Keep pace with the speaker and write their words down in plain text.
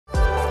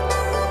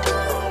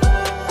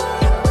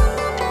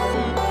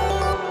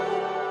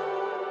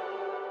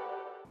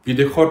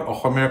বিদেশত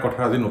অসমীয়া কথা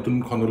আজি নতুন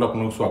খণ্ডলৈ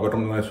আপোনালোকক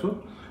স্বাগতম জনাইছোঁ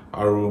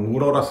আৰু মোৰ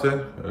লগত আছে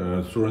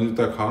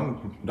সুৰঞ্জিতা খান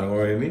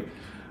ডাঙৰীয়ানী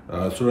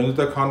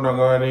সুৰঞ্জিতা খান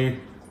ডাঙৰীয়ানী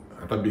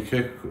এটা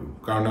বিশেষ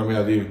কাৰণ আমি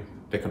আজি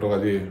তেখেতক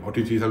আজি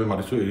অতিথি হিচাপে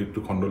মাতিছোঁ এইটো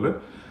খণ্ডলৈ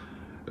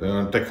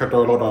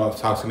তেখেতৰ লগত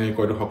চাহ চিনাকি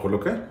কৰি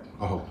সকলোকে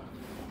আহক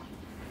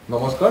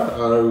নমস্কাৰ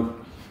আৰু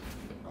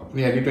আপুনি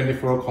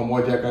AD24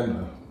 সময় দিয়াৰ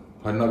কাৰণে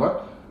ধন্যবাদ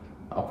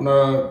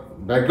আপোনাৰ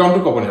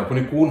বেকগ্ৰাউণ্ডটো ক'ব নেকি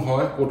আপুনি কোন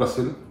হয় ক'ত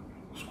আছিল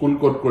স্কুল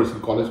কোড কৰিছিল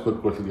কলেজ কোড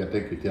কৰিছিল ইয়াতে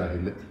কেতিয়া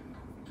আহিলে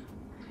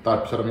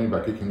তাৰপিছত আমি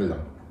বাকীখিনি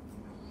যাম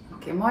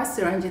Okay, মই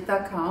সুৰঞ্জিতা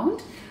খান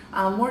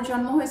মোৰ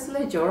জন্ম হৈছিল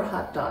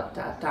যোৰহাটত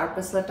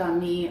তাৰপিছত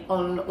আমি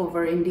অল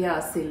ওভাৰ ইণ্ডিয়া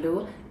আছিলোঁ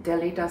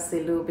দিল্লীত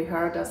আছিলোঁ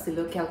বিহাৰত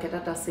আছিলোঁ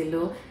কলকাতাত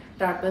আছিলোঁ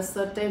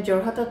তাৰপিছতে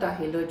যোৰহাটত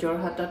আহিলোঁ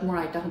যোৰহাটত মোৰ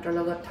আইতাহঁতৰ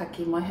লগত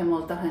থাকি মই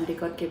হেমলতা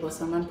হেণ্ডিকত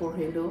কেইবছৰমান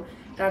পঢ়িলোঁ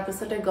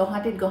তাৰপিছতে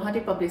গুৱাহাটী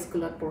পাব্লিক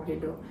স্কুলত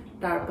পঢ়িলোঁ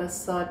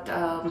তাৰপিছত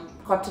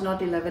কটনত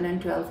 11 and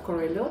 12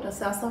 কৰিলোঁ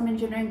তাৰপিছত আছাম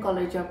ইঞ্জিনিয়াৰিং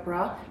কলেজৰ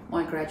পৰা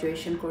মই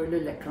গ্ৰেজুৱেশ্যন কৰিলোঁ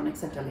ইলেক্ট্ৰনিক্স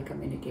এণ্ড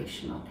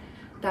টেলিকমিউনিকেশ্যনত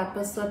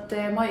তাৰপিছতে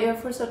মই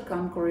এয়াৰফ'ৰ্চত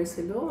কাম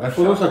কৰিছিলোঁ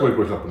এয়াৰফ'ৰ্চত চাকৰি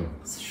কৰিছিল আপুনি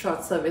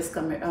শ্বৰ্ট ছাৰ্ভিচ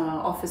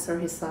অফিচাৰ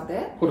হিচাপে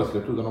ক'ত আছিলে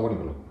এইটো জনাব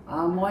নেকি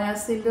মই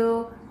আছিলোঁ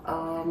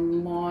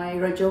মই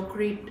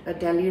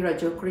দিল্লী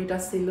ৰজৌক্ৰীত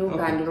আছিলোঁ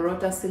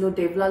বেংগলোৰত আছিলোঁ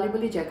দেৱলালী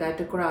বুলি জেগা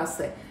এটুকুৰা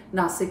আছে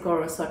নাছিকৰ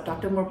ওচৰত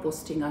তাতে মোৰ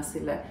পোষ্টিং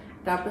আছিলে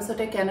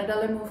তাৰপিছতে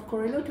কেনেডালৈ মুভ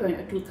কৰিলোঁ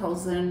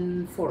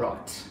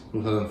 2004ত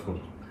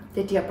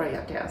তেতিয়াৰ পৰা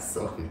ইয়াতে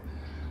আছোঁ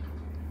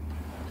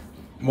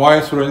মই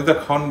সুৰঞ্জিতা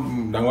খান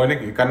ডাঙৰীয়ানীক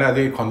এইকাৰণে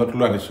আজি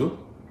খণ্ডটোলৈ আনিছোঁ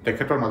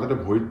তেখেতৰ মাজতে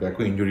ভৰিত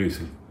বেয়াকৈ ইঞ্জুৰি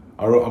হৈছিল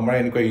আৰু আমাৰ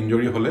এনেকুৱা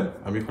ইঞ্জুৰি হ'লে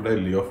আমি সদায়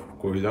লে অফ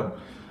কৰি যাওঁ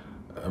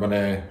মানে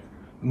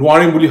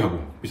নোৱাৰিম বুলি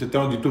ভাবোঁ পিছত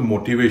তেওঁ যিটো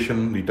মটিভেশ্যন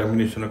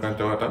ডিটাৰমিনেশ্যনৰ কাৰণে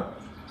তেওঁ এটা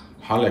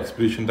ভাল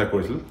এক্সপ্ৰেশ্যন এটা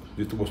কৰিছিল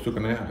যিটো বস্তুৰ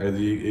কাৰণে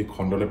আজি এই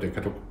খণ্ডলৈ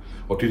তেখেতক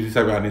অতিথি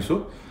হিচাপে আনিছোঁ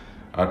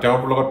আৰু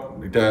তেওঁৰ লগত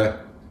এতিয়া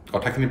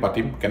কথাখিনি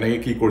পাতিম কেনেকৈ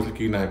কি কৰিছিল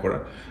কি নাই কৰা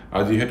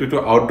আৰু যিহেতু এইটো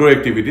আউটডোৰ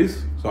এক্টিভিটিজ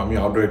চ' আমি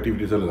আউটডোৰ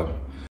এক্টিভিটিজলৈ যাম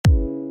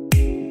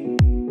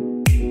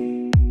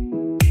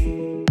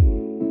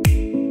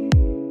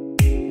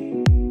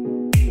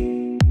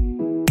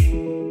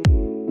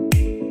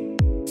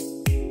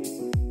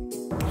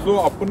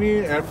চ' আপুনি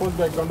এয়াৰফ'ৰ্চ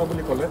বেকগ্ৰাউণ্ডৰ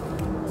বুলি ক'লে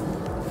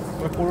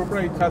সৰুৰ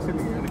পৰা ইচ্ছা আছিল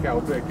নেকি এনেকৈ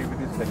আউটডোৰ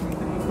এক্টিভিটিজ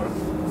কৰা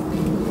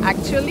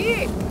একচুৱেলি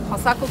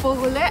সঁচা ক'ব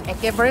গ'লে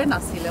একেবাৰে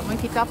নাছিলে মই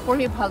কিতাপ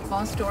পঢ়ি ভাল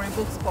পাওঁ ষ্টৰি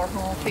বুকছ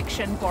পঢ়োঁ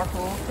ফিকশ্যন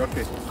পঢ়োঁ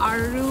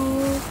আৰু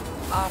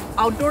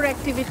আউটডোৰ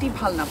এক্টিভিটি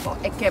ভাল নাপাওঁ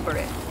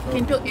একেবাৰে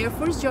কিন্তু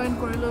এয়াৰফ'ৰ্চ জইন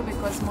কৰিলোঁ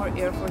বিকজ মোৰ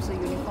এয়াৰফ'ৰ্চৰ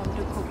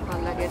ইউনিফৰ্মটো খুব ভাল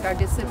লাগে তাৰ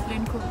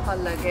ডিচিপ্লিন খুব ভাল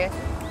লাগে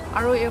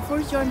আৰু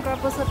এয়াৰফ'ৰ্চ জইন কৰাৰ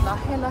পাছত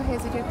লাহে লাহে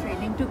যেতিয়া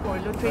ট্ৰেইনিংটো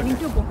কৰিলোঁ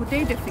ট্ৰেইনিংটো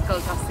বহুতেই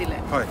ডিফিকাল্ট আছিলে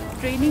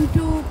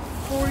ট্ৰেইনিংটো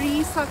কৰি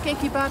চাকে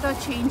কিবা এটা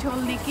চেঞ্জ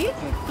হ'ল নেকি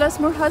প্লাছ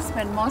মোৰ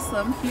হাজবেণ্ড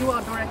মৌচম সিও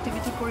আউটডোৰ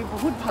এক্টিভিটি কৰি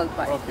বহুত ভাল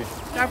পায়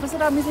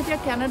তাৰপিছত আমি যেতিয়া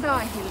কেনেডা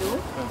আহিলোঁ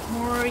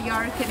মোৰ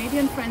ইয়াৰ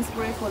কেনেডিয়ান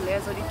ফ্ৰেণ্ডছবোৰে ক'লে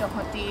যদি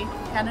তহঁতি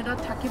কেনেডাত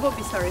থাকিব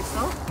বিচাৰিছ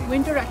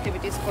উইণ্টাৰ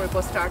এক্টিভিটিজ কৰিব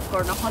ষ্টাৰ্ট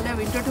কৰ নহ'লে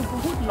উইণ্টাৰটো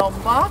বহুত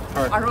লম্বা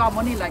আৰু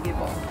আমনি লাগিব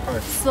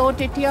চ'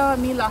 তেতিয়া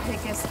আমি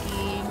লাহেকৈ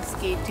scheme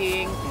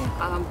skating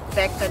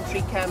back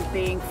country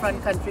camping front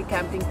country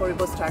camping কৰিব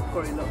ষ্টাৰ্ট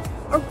কৰিলোঁ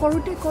আৰু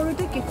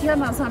কৰোঁতে কেতিয়া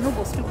নাজানো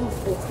বস্তুবোৰ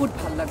বহুত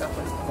ভাল লগা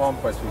হ'ল গম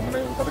পাইছোঁ মানে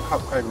তাতে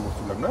খাপ খাই গ'ল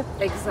বস্তুবিলাক ন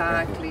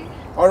এক্সেক্টলি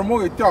আৰু মোক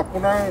এতিয়া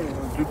আপোনাৰ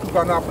যিটো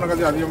কাৰণে আপোনাক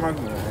আজি আমাক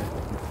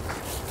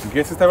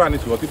গেষ্ট হিচাপে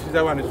আনিছোঁ অতিথি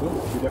হিচাপে আনিছোঁ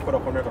বিদেশত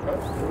অসমীয়া কথা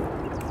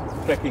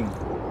ট্ৰেকিং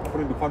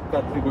আপুনি দুখন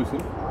কাণ্ট্ৰি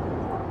গৈছিল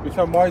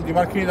পিছত মই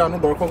যিমানখিনি জানো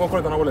দৰ্শকক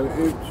জনাব লাগিব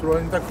এই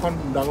সুৰঞ্জিতা খান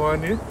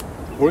ডাঙৰীয়ানীৰ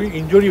ভৰি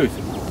ইঞ্জুৰি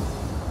হৈছিল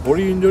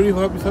ভৰি ইঞ্জুৰি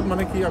হোৱাৰ পিছত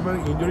মানে কি আমাৰ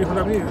ইঞ্জুৰি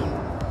হ'লে আমি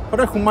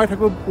সদায় সোমাই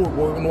থাকিব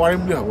নোৱাৰিম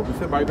বুলি ভাবোঁ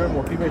পিছে বাইদেউৰ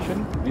মটিভেশ্যন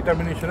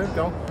ডিটাৰমিনেশ্যনে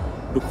তেওঁ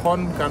দুখন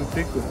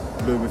কাণ্ট্ৰিক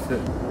লৈ গৈছে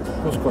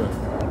খোজ কৰে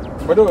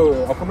বাইদেউ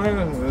আপোনাৰ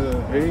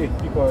হেৰি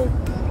কি কয়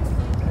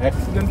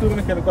এক্সিডেণ্টটো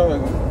মানে কেনেকুৱা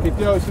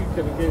কেতিয়া হৈছিল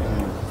কেনেকৈ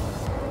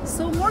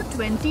চ' মোৰ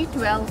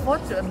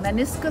 2012ত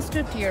মেনিস্কাছটো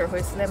টিয়াৰ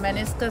হৈছিলে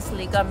মেনিস্কাছ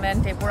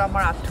লিগামেণ্ট এইবোৰ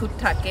আমাৰ আঁঠুত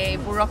থাকে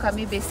এইবোৰক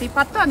আমি বেছি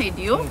পাত্তা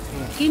নিদিওঁ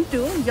কিন্তু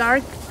ইয়াৰ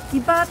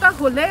কিবা এটা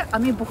হ'লে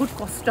আমি বহুত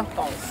কষ্ট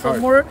পাওঁ চ'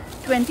 মোৰ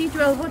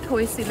 2012ত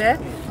হৈছিলে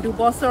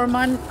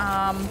দুবছৰমান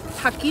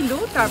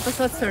থাকিলোঁ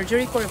তাৰপাছত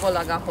চাৰ্জাৰী কৰিব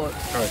লগা হ'ল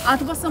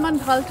 8 বছৰমান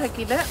ভাল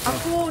থাকিলে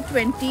আকৌ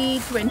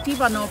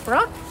 2021ৰ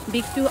পৰা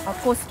বিষটো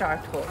আকৌ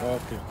ষ্টাৰ্ট হ'ল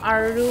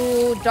আৰু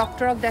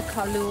ডক্টৰক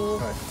দেখালোঁ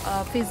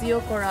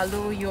ফিজিঅ'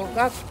 কৰালোঁ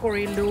য়োগা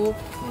কৰিলোঁ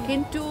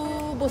কিন্তু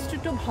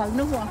বস্তুটো ভাল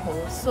নোহোৱা হ'ল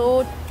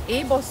চ'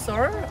 এই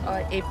বছৰ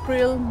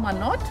এপ্ৰিল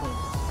মানত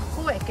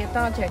আকৌ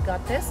একেটা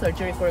জেগাতে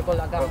চাৰ্জাৰী কৰিব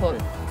লগা হ'ল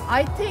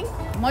I think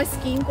মই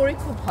স্কিং কৰি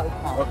খুব ভাল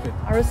পাওঁ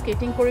আৰু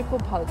স্কেটিং কৰি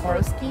খুব ভাল পাওঁ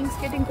আৰু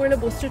স্কেটিং কৰিলে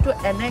বস্তুটো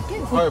এনেকৈ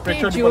গোটেই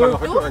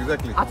জোৰটো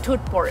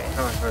আঁঠুত পৰে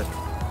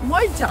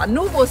মই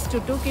জানো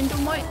বস্তুটো কিন্তু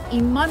মই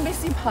ইমান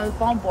বেছি ভাল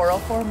পাওঁ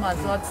বৰফৰ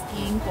মাজত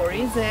স্কিং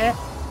কৰি যে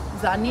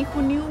জানি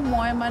শুনিও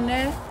মই মানে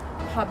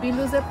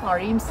ভাবিলোঁ যে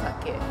পাৰিম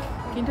চাগে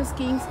কিন্তু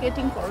স্কিং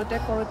স্কেটিং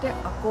কৰোঁতে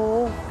আকৌ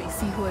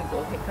বেছি হৈ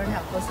গ'ল সেইকাৰণে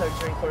আকৌ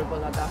চাৰ্জাৰী কৰিব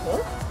লগা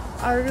হ'ল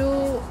আৰু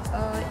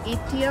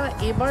এতিয়া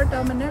এইবাৰ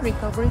তাৰমানে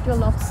ৰিকভাৰীটো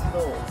অলপ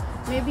শ্ল'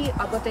 maybe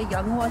আগতে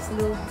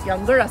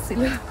younger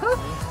আছিলো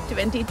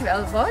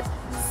 2012ত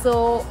so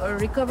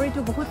recovery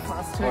to বহুত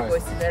fast হৈ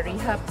গৈছিলে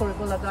rehab কৰিব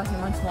লগা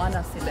হিমান হোৱা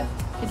নাছিলে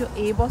কিন্তু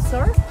এই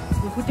বছৰ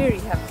বহুতে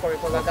rehab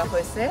কৰিব লগা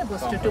হৈছে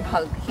বস্তুটো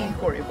ভাল heal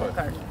কৰিবৰ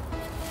কাৰণে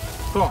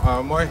তো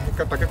মই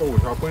তাকে ক'ব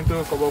আপুনি তো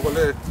ক'ব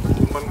গ'লে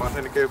ইমান মানুহ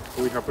এনেকৈ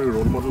পৰীক্ষাৰ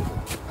ৰোল মডেল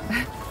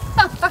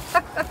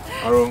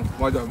আৰু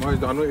মই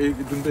জানো এই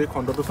যোনটো এই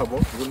খণ্ডটো চাব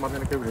যোন মানুহ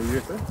এনেকৈ হেৰি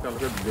আছে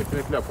তেওঁলোকে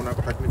ডেফিনেটলি আপোনাৰ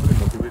কথাখিনি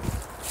শুনি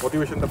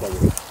মটিভেশ্যন এটা পাব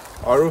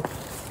আৰু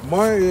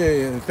মই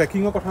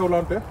ট্ৰেকিঙৰ কথা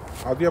ওলাওঁতে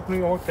আজি আপুনি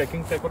মোক ট্ৰেকিং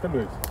ট্ৰেকতে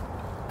লৈ আহিছে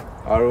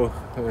আৰু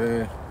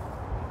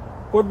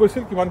ক'ত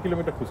গৈছিল কিমান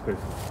কিলোমিটাৰ খোজ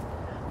কাঢ়িছিল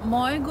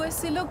মই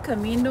গৈছিলোঁ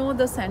Camino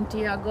de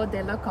Santiago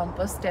de la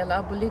Compostela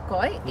বুলি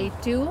কয়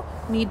এইটো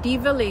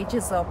মিডিভেল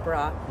এজেছৰ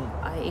পৰা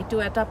এইটো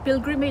এটা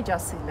পিলগ্ৰিমেজ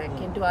আছিলে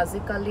কিন্তু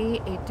আজিকালি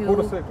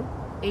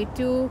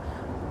এইটো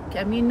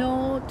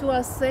Camino-টো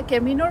আছে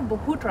Camino-ৰ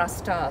বহুত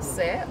ৰাস্তা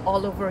আছে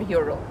অল অভাৰ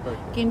ইউৰোপ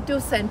কিন্তু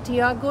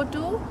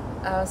Santiago-টো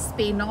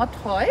স্পেইনত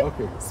হয়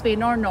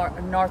স্পেইনৰ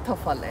নৰ্থৰ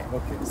ফালে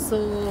চ'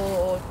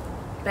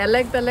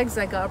 বেলেগ বেলেগ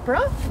জেগাৰ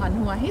পৰা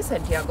মানুহ আহি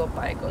Santiago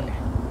পায়গৈ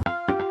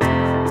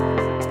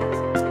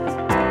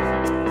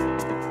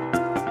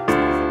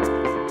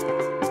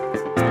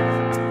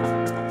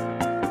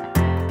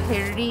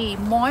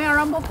মই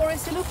আৰম্ভ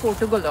কৰিছিলোঁ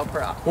পৰ্তুগালৰ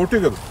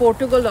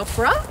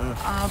পৰা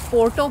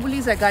পৰ্টো বুলি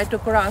জেগা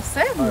এটুকুৰা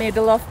আছে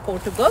মিডল অফ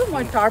পৰ্তুগাল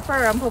মই তাৰ পৰা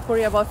আৰম্ভ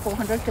কৰি about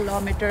 400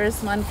 কিলোমিটাৰছ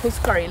মান খোজ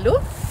কাঢ়িলোঁ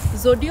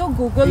যদিও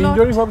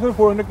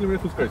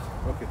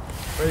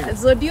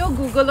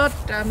গুগলত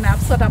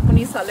মেপছত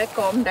আপুনি চালে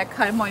কম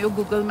দেখায় ময়ো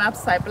গুগল মেপ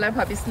চাই পেলাই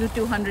ভাবিছিলোঁ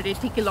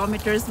 280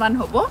 কিলোমিটাৰছ মান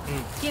হ'ব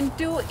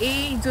কিন্তু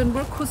এই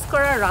যোনবোৰ খোজ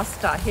কঢ়া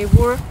ৰাস্তা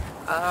সেইবোৰ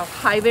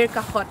হাইৱেৰ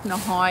কাষত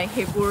নহয়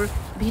সেইবোৰ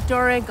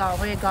ভিতৰে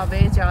গাঁৱে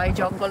গাঁৱে যায়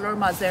জংগলৰ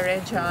মাজেৰে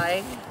যায়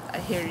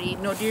হেৰি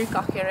নদীৰ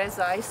কাষেৰে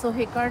যায় চ'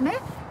 সেইকাৰণে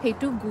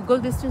সেইটো গুগল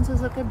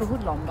ডিষ্টেঞ্চেছতকৈ বহুত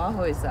লম্বা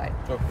হৈ যায়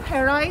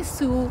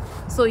হেৰাইছোঁ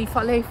চ'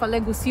 ইফালে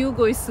গুচিও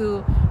গৈছোঁ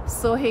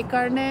চ'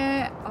 সেইকাৰণে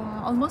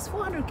অলমষ্ট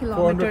 400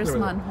 কিলোমিটাৰছ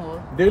মান হ'ল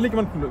ডেইলি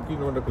কিমান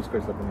কিলোমিটাৰ খোজ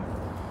কাঢ়িছে আপুনি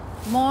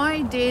মই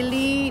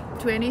ডেইলি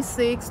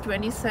 26,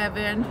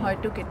 27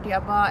 হয়তো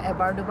কেতিয়াবা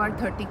এবাৰ দুবাৰ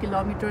 30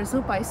 কিলোমিটাৰছো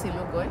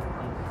পাইছিলোঁগৈ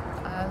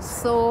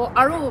চ'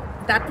 আৰু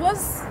ডেট ৱাজ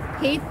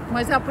সেই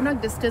মই যে আপোনাক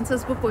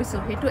ডিষ্টেঞ্চেছবোৰ কৈছোঁ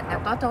সেইটো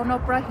এটা টাউনৰ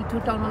পৰা সিটো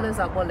টাউনলৈ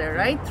যাবলৈ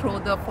ৰাইট থ্ৰু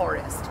দ্য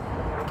ফৰেষ্ট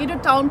কিন্তু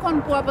টাউনখন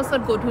পোৱাৰ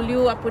পাছত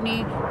গধূলিও আপুনি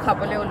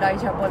খাবলৈ ওলাই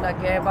যাব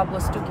লাগে বা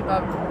বস্তু কিবা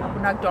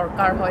আপোনাক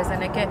দৰকাৰ হয়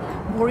যেনেকৈ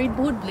ভৰিত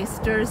বহুত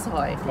ব্লিষ্টাৰ্ছ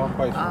হয়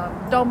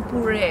একদম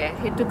পুৰে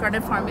সেইটো কাৰণে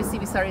ফাৰ্মেচি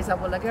বিচাৰি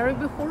যাব লাগে আৰু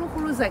এইবোৰ সৰু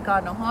সৰু জেগা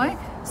নহয়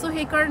চ'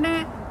 সেইকাৰণে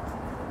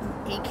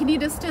এইখিনি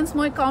ডিষ্টেঞ্চ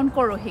মই কাউণ্ট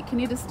কৰোঁ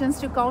সেইখিনি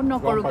ডিষ্টেঞ্চটো কাউণ্ট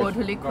নকৰোঁ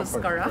গধূলি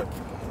খোজকঢ়া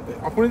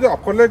আপুনি যে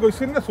অকলে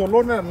গৈছিল নে সোলো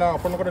না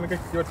আপোনালোকৰ এনেকৈ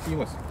কিবা টিম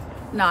আছে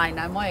নাই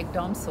মই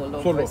একদম সোলো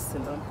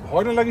গৈছিলোঁ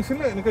ভয় নালাগিছিল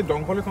এনেকৈ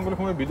জংঘলে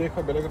সময় বেলেগ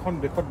এখন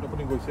দেশত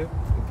আপুনি গৈছে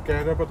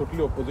কেনেডাৰ পৰা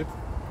টোটেলি অপজিট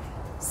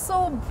চ'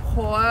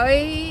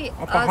 ভয়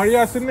পাহাৰীয়া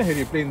আছিল নে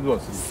হেৰি প্লেইনজো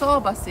আছিল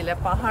চব আছিলে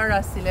পাহাৰ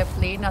আছিলে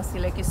প্লেইন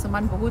আছিলে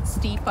কিছুমান বহুত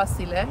ষ্টিপ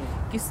আছিলে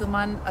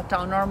কিছুমান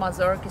টাউনৰ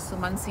মাজৰ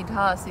কিছুমান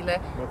চিধা আছিলে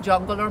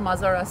জংঘলৰ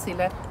মাজৰ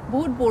আছিলে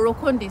বহুত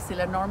বৰষুণ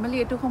দিছিলে নৰ্মেলি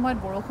এইটো সময়ত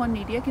বৰষুণ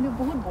নিদিয়ে কিন্তু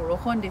বহুত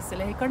বৰষুণ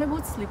দিছিলে সেইকাৰণে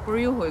বহুত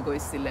স্লিপাৰীও হৈ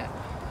গৈছিলে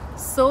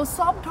চ'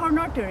 চব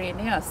ধৰণৰ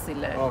টেৰেইনে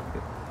আছিলে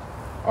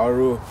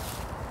আৰু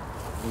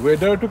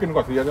ৱেডাৰটো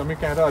কেনেকুৱা আছিল আমি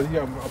কেনেডা আজি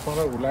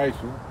আপোনাৰ ওলাই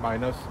আহিছোঁ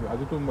মাইনাছ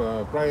আজিতো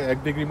প্ৰায়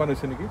 1 ডিগ্ৰীমান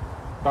হৈছে নেকি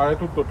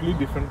তাৰেতো টোটেলি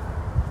ডিফাৰেণ্ট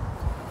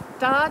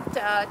তাত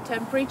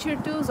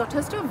টেম্পাৰেচাৰটো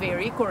যথেষ্ট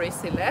ভেৰি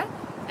কৰিছিলে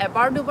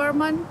এবাৰ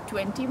দুবাৰমান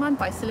 20 মান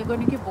পাইছিলেগৈ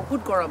নেকি বহুত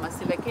গৰম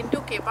আছিলে কিন্তু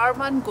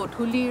কেইবাৰমান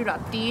গধূলি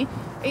ৰাতি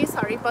এই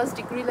 4-5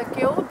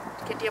 ডিগ্ৰীলৈকেও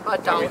কেতিয়াবা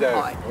ডাউন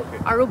হয়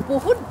আৰু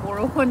বহুত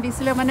বৰষুণ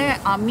দিছিলে মানে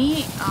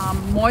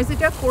মই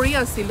যেতিয়া কৰি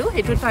আছিলোঁ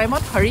সেইটো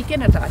টাইমত হাৰিকেন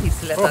এটা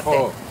আহিছিলে তাতে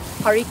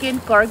হাৰিকেন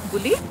কাৰ্গ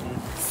বুলি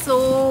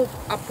চ'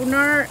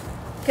 আপোনাৰ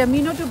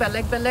কেমিনোটো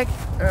বেলেগ বেলেগ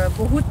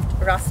বহুত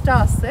ৰাস্তা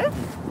আছে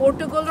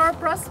পৰ্তুগালৰ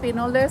পৰা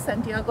স্পেইনলৈ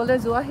চেণ্টিয়াগোলৈ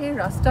যোৱা সেই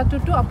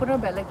ৰাস্তাটোতো আপোনাৰ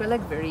বেলেগ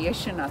বেলেগ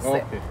ভেৰিয়েশ্যন আছে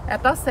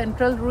এটা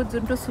চেণ্ট্ৰেল ৰুট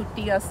যোনটো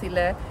ছুটি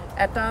আছিলে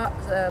এটা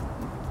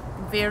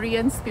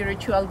ভেৰিয়েণ্ট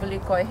স্পিৰিচুৱেল বুলি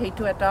কয়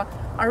সেইটো এটা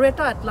আৰু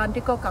এটা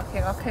আটলাণ্টিকৰ কাষে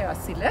কাষে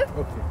আছিলে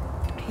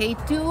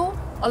সেইটো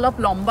অলপ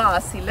লম্বা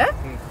আছিলে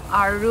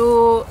আৰু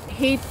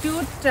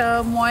সেইটোত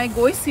মই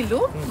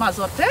গৈছিলোঁ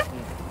মাজতে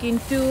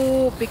কিন্তু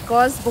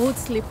বিকজ বহুত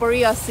স্লিপাৰী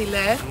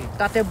আছিলে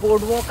তাতে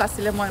বৰ্ডৱক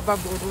আছিলে মই এবাৰ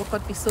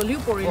বৰ্ডৱকত পিছলিও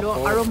পৰিলোঁ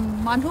আৰু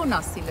মানুহ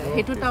নাছিলে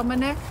সেইটো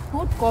তাৰমানে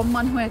বহুত কম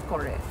মানুহে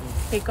কৰে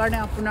সেইকাৰণে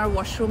আপোনাৰ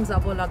ৱাশ্বৰুম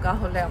যাব লগা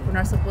হ'লে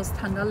আপোনাৰ ছাপ'জ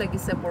ঠাণ্ডা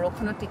লাগিছে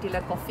বৰষুণত তিতিলে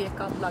কফি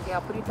একাপ লাগে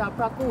আপুনি তাৰ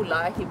পৰা আকৌ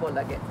ওলাই আহিব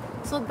লাগে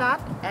চ'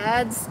 that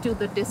এডছ to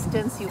the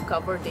distance U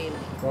cover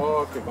daily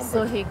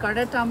চ'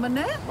 সেইকাৰণে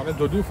তাৰমানে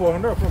যদিও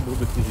 400 আপোনাৰ বহুত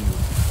বেছি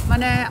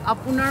মানে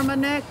আপোনাৰ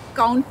মানে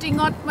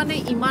কাউণ্টিঙত মানে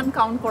ইমান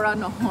কাউণ্ট কৰা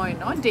নহয়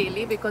ন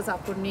ডেইলি বিকজ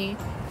আপুনি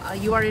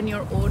U are in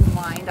your on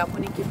mind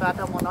আপুনি কিবা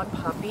এটা মনত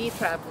ভাবি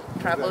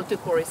ট্ৰেভেলটো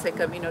কৰিছে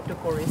কেমিনোটো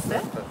কৰিছে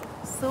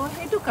চ'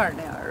 সেইটো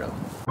কাৰণে আৰু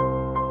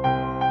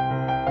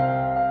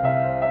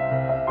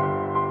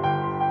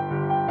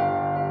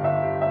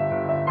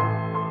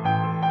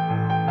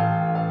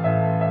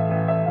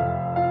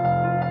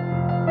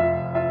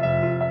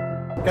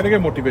কেনেকৈ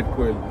মোটিভেট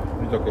কৰিল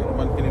নিজকে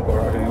ইমানখিনি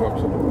কৰা হেৰি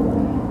ৱৰ্কশ্বপ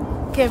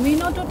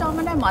কেমিনোটো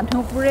তাৰমানে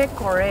মানুহবোৰে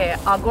কৰে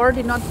আগৰ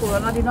দিনত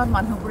পুৰণা দিনত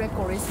মানুহবোৰে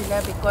কৰিছিলে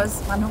বিকজ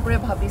মানুহবোৰে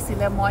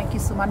ভাবিছিলে মই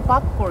কিছুমান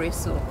পাপ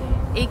কৰিছোঁ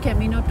এই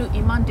কেমিনোটো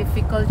ইমান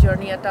ডিফিকাল্ট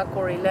জাৰ্ণি এটা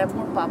কৰিলে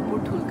মোৰ পাপবোৰ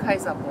ঢুল খাই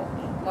যাব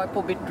মই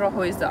পবিত্ৰ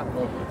হৈ যাম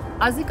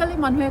আজিকালি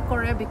মানুহে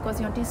কৰে বিকজ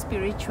সিহঁতি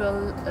স্পিৰিচুৱেল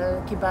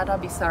কিবা এটা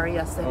বিচাৰি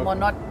আছে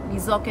মনত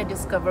নিজকে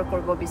ডিস্কভাৰ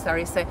কৰিব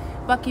বিচাৰিছে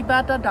বা কিবা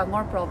এটা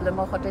ডাঙৰ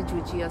প্ৰব্লেমৰ সৈতে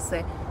যুঁজি আছে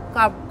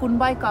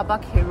কোনোবাই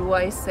কাবাক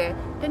হেৰুৱাইছে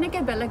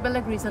তেনেকৈ বেলেগ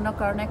বেলেগ ৰিজনৰ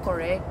কাৰণে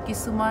কৰে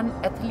কিছুমান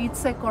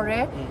এথলিটছে কৰে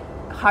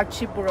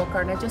হাৰ্ডশ্বিপবোৰৰ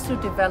কাৰণে just to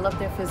develop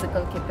there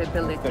physical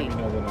capability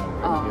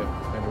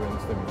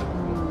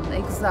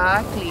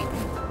exactly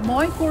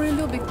মই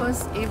কৰিলোঁ বিকজ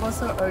এই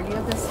বছৰ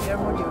আৰ্লিয়াৰ দিছ ইয়েৰ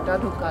মোৰ দেউতা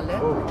ঢুকালে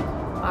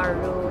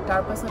আৰু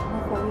তাৰপাছত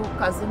মোৰ সৰু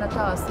কাজিন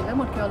এটা আছিলে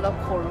মোতকৈ অলপ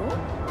সৰু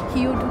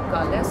সিও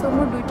ঢুকালে চ'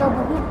 মোৰ দুইটা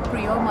বহুত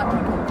প্ৰিয় মানুহ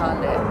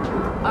ঢুকালে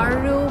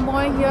আৰু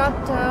মই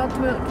ইয়াত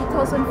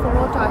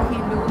 2004ত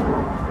আহিলোঁ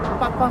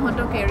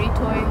পাপাহঁতক এৰি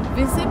থৈ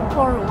ভিজিট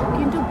কৰোঁ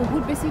কিন্তু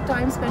বহুত বেছি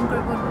টাইম স্পেণ্ড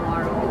কৰিব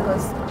নোৱাৰোঁ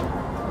বিকজ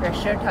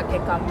প্ৰেছাৰ থাকে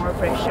কামৰ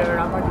প্ৰেছাৰ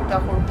আমাৰ দুটা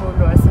সৰু সৰু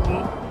ল'ৰা ছোৱালী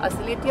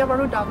আছিলে এতিয়া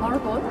বাৰু ডাঙৰ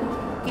হ'ল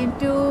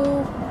কিন্তু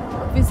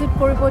ভিজিট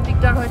কৰিব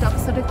দিগদাৰ হয়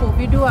তাৰপিছতে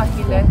ক'ভিডো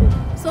আহিলে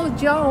চ'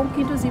 যাওঁ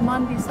কিন্তু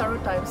যিমান বিচাৰোঁ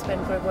টাইম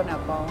স্পেণ্ড কৰিব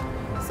নাপাওঁ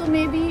চ'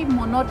 মেবি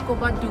মনত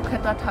ক'ৰবাত দুখ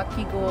এটা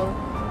থাকি গ'ল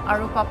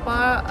আৰু পাপা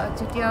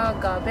যেতিয়া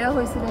গা বেয়া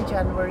হৈছিলে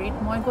জানুৱাৰীত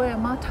মই গৈ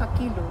এমাহ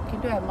থাকিলোঁ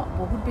কিন্তু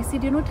বহুত বেছি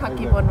দিনো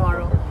থাকিব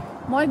নোৱাৰোঁ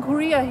মই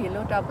ঘূৰি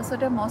আহিলোঁ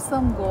তাৰপাছতে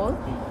মৌচম গ'ল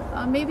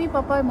মেবি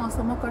পাপাই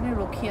মৌচমৰ কাৰণে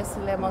ৰখি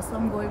আছিলে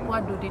মৌচম গৈ পোৱা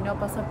দুদিনৰ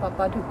পাছত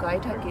পাপা ঢুকাই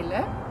থাকিলে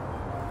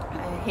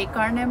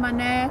সেইকাৰণে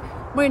মানে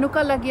মোৰ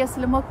এনেকুৱা লাগি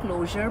আছিলে মই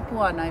ক্ল'জাৰ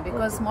পোৱা নাই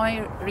বিকজ মই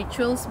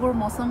ৰিচুৱেলছবোৰ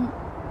মৌচম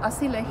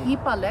আছিলে সি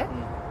পালে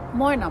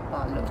মই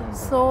নাপালোঁ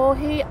চ'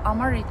 সেই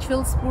আমাৰ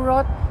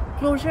ৰিচুৱেলছবোৰত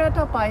ক্ল'জাৰ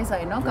এটা পাই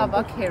যায় ন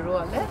কাবাক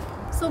হেৰুৱালে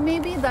চ'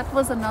 maybe that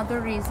was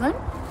another region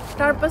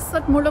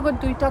তাৰপাছত মোৰ লগত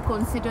দুইটা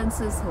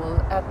কনচিডেঞ্চেছ হ'ল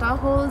এটা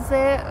হ'ল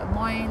যে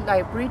মই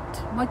লাইব্ৰেৰীত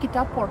মই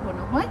কিতাপ পঢ়োঁ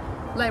নহয়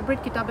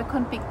লাইব্ৰেৰীত কিতাপ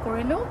এখন পিক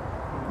কৰিলোঁ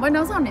মই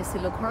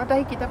নাজানিছিলোঁ ঘৰত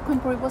আহি কিতাপখন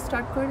পঢ়িব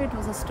ষ্টাৰ্ট কৰিলোঁ it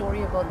was a story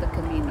about the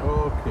কেমিনো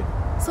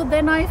so'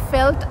 then I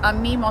felt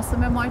আমি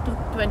মৌচমে মই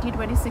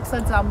 2026ত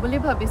যাম বুলি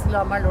ভাবিছিলোঁ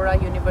আমাৰ ল'ৰা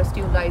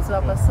ইউনিভাৰ্চিটি ওলাই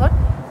যোৱাৰ পাছত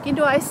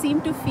কিন্তু আই SIM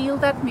two feel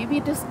that maybe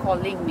it is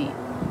calling me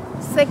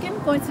second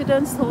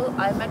কইনচিডেঞ্চ হ'ল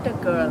আই মেট এ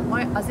গাৰ্ল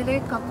মই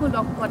আজিলৈকে কাকো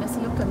লগ পোৱা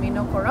নাছিলোঁ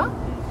কেমিনো কৰা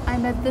I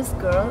met this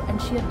girl and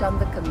she had done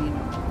the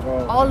Camino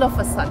all of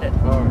a sudden.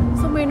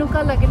 So মই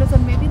এনেকুৱা লাগিলে যে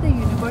maybe the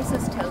universe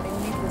is telling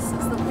me this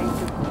is the way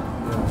to go.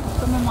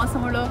 So মই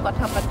মৌচমৰ লগত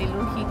কথা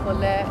পাতিলোঁ he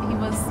ক'লে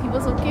he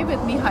was okay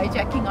with me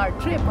hijacking our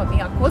trip. আমি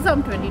আকৌ যাম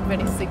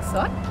 2026ত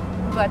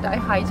but I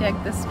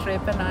hijacked this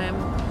trip and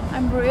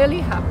I'm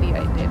really happy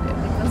I did it.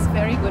 It was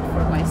very good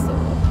for my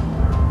soul.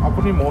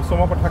 আপুনি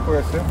মৌচমৰ কথা কৈ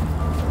আছে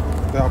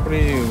আপুনি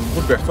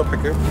বহুত ব্যস্ত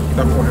থাকে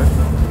কিতাপ পঢ়ে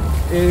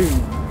এই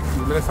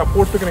মানে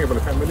সাপোৰ্টটো কেনেকৈ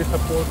পালে family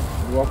support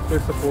work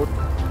place support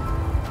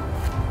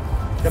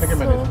কেনেকৈ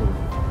মেনেজ কৰিলে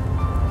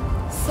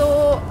চ'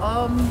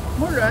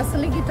 মোৰ ল'ৰা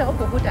ছোৱালীকেইটাও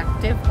বহুত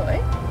এক্টিভ হয়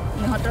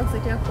ইহঁতক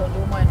যেতিয়া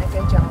ক'লোঁ মই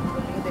এনেকৈ যাম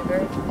বুলি দে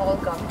ৱেৰ অল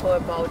গাম্প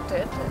এবাউট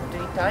ইট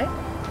দুইটাই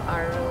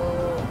আৰু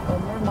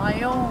মোৰ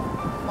মায়েও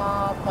মা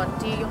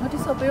ভণ্টি ইহঁতি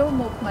চবেও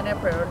মোক মানে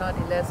প্ৰেৰণা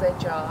দিলে যে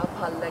যা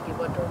ভাল লাগিব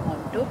তোৰ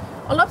মনটো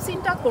অলপ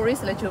চিন্তা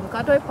কৰিছিলে ঝুমকা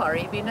তই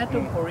পাৰিবিনে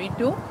তোৰ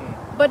ভৰিটো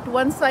But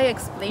once I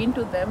explained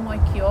to them মই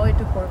কিয়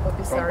এইটো কৰিব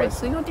বিচাৰিছোঁ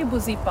সিহঁতি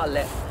বুজি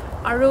পালে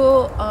আৰু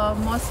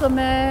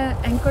মৌচমে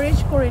এনকাৰেজ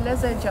কৰিলে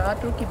যে যা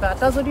তোৰ কিবা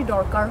এটা যদি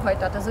দৰকাৰ হয়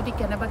তাতে যদি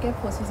কেনেবাকৈ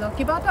ফচি যাওঁ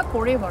কিবা এটা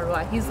কৰিম আৰু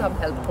আহি যাম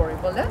হেল্প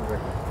কৰিবলৈ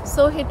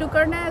চ' সেইটো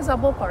কাৰণে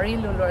যাব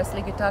পাৰিলোঁ ল'ৰা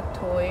ছোৱালীকেইটাক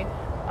থৈ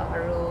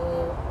আৰু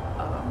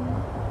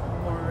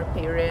মোৰ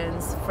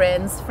পেৰেণ্টছ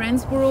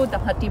ফ্ৰেণ্ডছবোৰো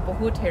তাহাঁতি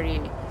বহুত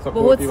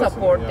বহুত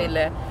ছাপৰ্ট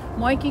দিলে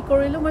মই কি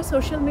কৰিলোঁ মই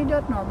ছ'চিয়েল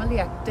মিডিয়াত নৰ্মেলি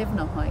এক্টিভ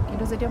নহয়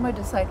কিন্তু যেতিয়া মই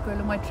ডিচাইড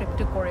কৰিলোঁ মই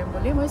ট্ৰিপটো কৰিম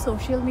বুলি মই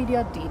ছ'চিয়েল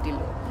মিডিয়াত দি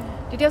দিলোঁ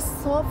তেতিয়া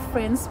চব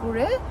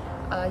ফ্ৰেণ্ডছবোৰে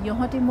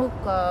ইহঁতি মোক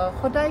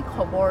সদায়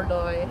খবৰ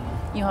লয়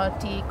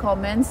ইহঁতি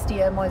কমেণ্টছ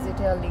দিয়ে মই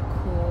যেতিয়া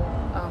লিখোঁ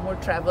মোৰ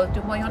ট্ৰেভেলটো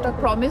মই ইহঁতক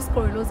প্ৰমিছ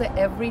কৰিলোঁ যে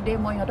এভৰি ডে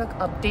মই ইহঁতক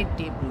আপডেট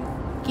দিম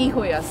কি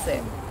হৈ আছে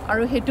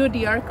আৰু সেইটো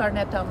দিয়াৰ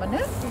কাৰণে তাৰমানে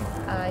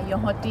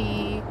ইহঁতি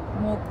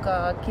মোক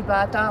কিবা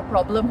এটা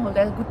প্ৰব্লেম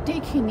হ'লে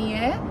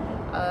গোটেইখিনিয়ে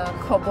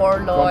খবৰ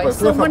লয়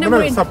চ' মানে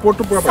মই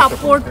ছাপোৰ্টটো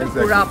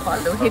পূৰা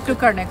পালোঁ সেইটো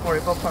কাৰণে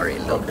কৰিব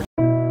পাৰিলোঁ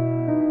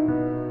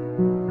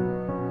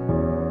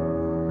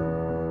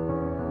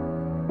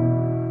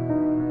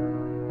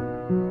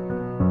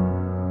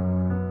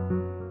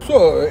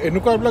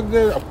এনেকুৱাবিলাক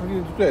যে আপুনি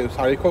যিটো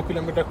 400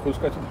 কিলোমিটাৰ খোজ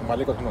কাঢ়িছে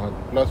ধেমালি কথা নহয়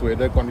প্লাছ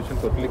ৱেডাৰ কণ্ডিশ্যন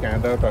ট'টেলি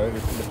কেনেডাৰ তাৰ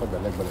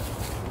বেলেগ বেলেগ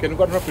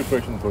কেনেকুৱা ধৰণৰ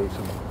প্ৰিপেৰেশ্যন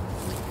কৰিছিল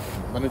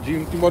মানে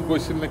জিম টিমত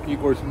গৈছিল নে কি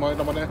কৰিছিল মই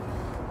তাৰমানে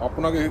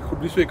আপোনাক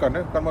সুধিছোঁ এইকাৰণে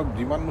কাৰণ মই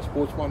যিমান মোৰ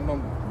স্পৰ্টছ মানুহ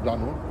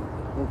জানো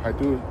মোৰ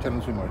ভাইটো চেনেল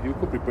চুইমাৰ সিও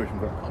খুব প্ৰিপেৰেশ্যন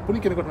কৰে আপুনি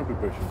কেনেকুৱা ধৰণৰ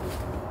প্ৰিপেৰেশ্যন কৰিছে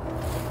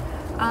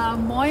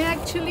মই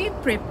একচুৱেলি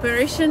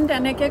প্ৰিপেৰেশ্যন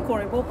তেনেকৈ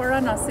কৰিব পৰা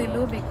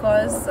নাছিলোঁ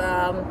বিকজ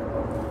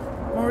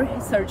মোৰ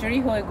সাৰ্জাৰী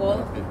হৈ গ'ল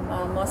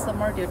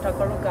মোৰ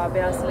দেউতাকৰো গা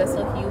বেয়া আছিলে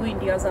চ' সিও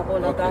ইণ্ডিয়া যাব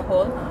লগা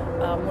হ'ল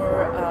মোৰ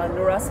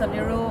ল'ৰা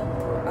ছোৱালীৰো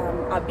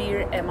আবিৰ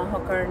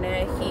এমাহৰ কাৰণে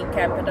সি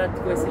কেম্প এটাত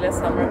গৈছিলে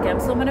ছামাৰ কেম্প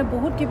চ' মানে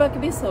বহুত কিবা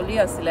কিবি চলি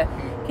আছিলে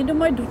কিন্তু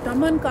মই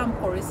দুটামান কাম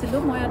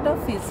কৰিছিলোঁ মই এটা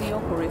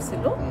ফিজিঅ'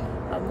 কৰিছিলোঁ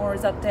মোৰ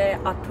যাতে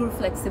আঁঠুৰ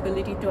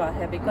ফ্লেক্সিবিলিটিটো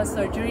আহে বিকজ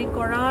সাৰ্জাৰী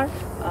কৰাৰ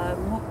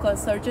মোক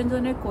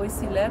সাৰ্জনজনে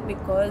কৈছিলে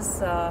বিকজ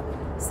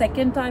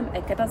ছেকেণ্ড টাইম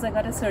একেটা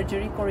জেগাতে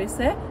সাৰ্জাৰী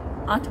কৰিছে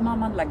 8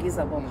 মাহমান লাগি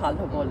যাব ভাল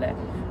হ'বলৈ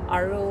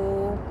আৰু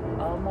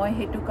মই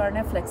সেইটো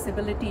কাৰণে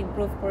ফ্লেক্সিবিলিটি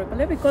ইম্প্ৰুভ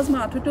কৰিবলৈ বিকজ মই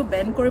আঁঠুটো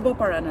বেণ্ড কৰিব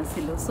পৰা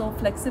নাছিলোঁ চ'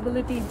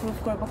 ফ্লেক্সিবিলিটি ইম্প্ৰুভ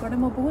কৰিবৰ কাৰণে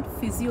মই বহুত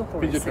ফিজিঅ'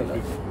 কৰিছিলোঁ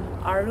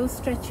আৰু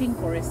ষ্ট্ৰেচিং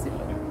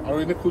কৰিছিলোঁ আৰু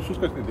এনে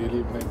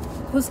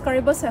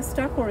খোজকাঢ়িব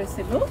চেষ্টা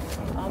কৰিছিলোঁ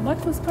মই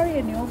খোজকাঢ়ি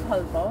এনেও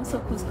ভাল পাওঁ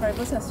চ' খোজকাঢ়িব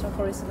চেষ্টা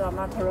কৰিছিলোঁ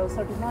আমাৰ ঘৰৰ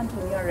ওচৰত ইমান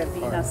ধুনীয়া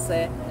ৰেপিন আছে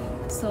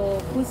চ'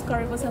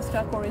 খোজকাঢ়িব চেষ্টা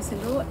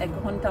কৰিছিলোঁ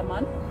 1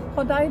 ঘণ্টামান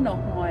সদায়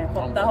নহয়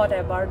সপ্তাহত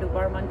এবাৰ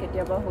দুবাৰমান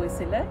কেতিয়াবা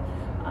হৈছিলে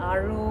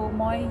আৰু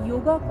মই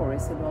য়োগা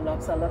কৰিছিলোঁ অলপ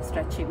চলপ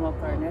ষ্ট্ৰেচিঙৰ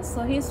কাৰণে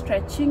চ' সেই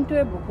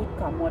ষ্ট্ৰেচিংটোৱে বহুত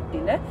কামত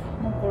দিলে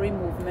মোৰ ভৰি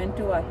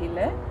মুভমেণ্টটো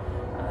আহিলে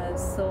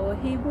চ'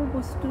 সেইবোৰ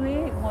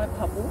বস্তুৱেই মই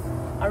ভাবোঁ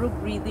আৰু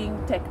ব্ৰিডিং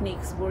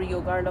টেকনিক্সবোৰ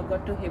য়োগাৰ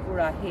লগতো সেইবোৰ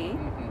আহেই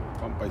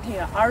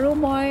আৰু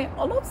মই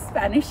অলপ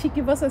স্পেনিছ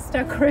শিকিব চেষ্টা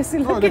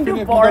কৰিছিলোঁ কিন্তু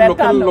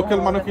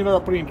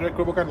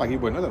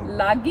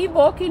লাগিব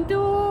কিন্তু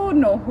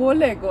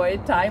নহ'লেগৈ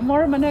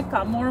টাইমৰ মানে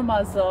কামৰ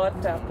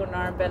মাজত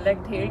আপোনাৰ বেলেগ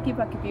ঢেৰ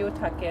কিবা কিবিও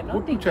থাকে ন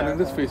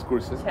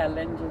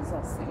চেলেঞ্জেছ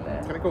আছিলে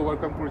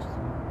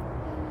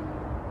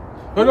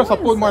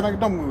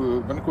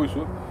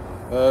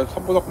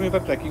suppose আপুনি এটা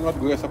ট্ৰেকিঙত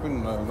গৈ আছে আপুনি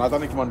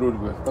নাজানে কিমান দূৰত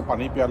গৈ আছে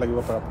পানী পিয়া লাগিব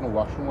পাৰে আপোনাৰ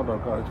ৱাশৰুমৰ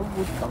দৰকাৰ হয়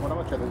বহুত ডাঙৰ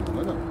ডাঙৰ চেলেঞ্জ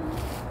হয় ন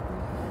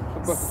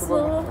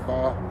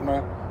আপোনাৰ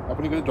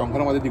আপুনি যদি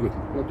জংঘলৰ মাজেদি গৈছে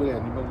যদি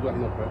এনিমেল আহি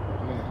যাব পাৰে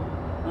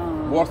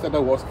ৱৰ্ষ্ট এটা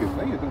ৱৰ্ষ্ট কেছ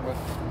নাই এইটো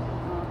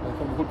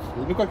বহুত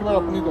এনেকুৱা কিবা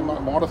আপুনি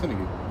মনত আছে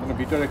নেকি মানে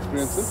বিটাৰ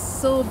এক্সপিৰিয়েঞ্চেছ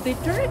চ'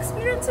 বিটাৰ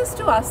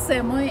এক্সপিৰিয়েঞ্চেছটো আছে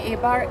মই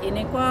এইবাৰ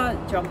এনেকুৱা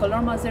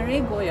জংঘলৰ মাজেৰে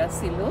গৈ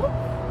আছিলোঁ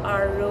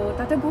আৰু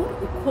তাতে বহুত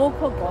ওখ ওখ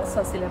গছ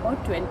আছিলে about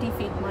 20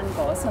 feet মান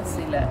গছ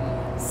আছিলে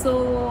চ'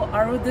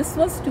 আৰু দিছ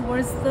ৱাজ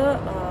টুৱাৰ্ডছ দ্য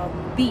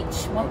বিচ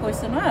মই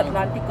কৈছোঁ ন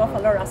আটলাণ্টিকৰ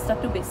ফালৰ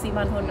ৰাস্তাটো বেছি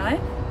মানুহ নাই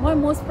মই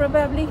মষ্ট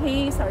প্ৰবেবলি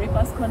সেই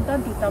 4-5 ঘণ্টাত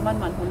দুটামান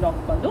মানুহ লগ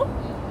পালোঁ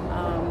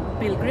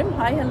পিলগ্ৰিম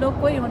হাই হেল্ল'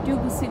 কৈ ইহঁতিও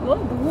গুচি গ'ল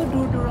বহুত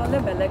দূৰ দূৰলৈ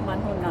বেলেগ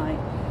মানুহ নাই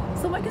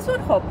চ' মই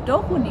কিছুমান শব্দ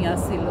শুনি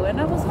আছিলোঁ এণ্ড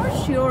আই ৱাজ নট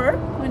চিয়'ৰ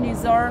মই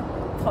নিজৰ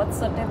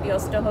থটছতে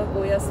ব্যস্ত হৈ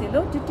গৈ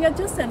আছিলোঁ তেতিয়া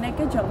জাষ্ট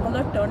এনেকৈ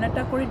জংঘলত টাৰ্ণ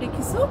এটা কৰি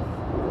দেখিছোঁ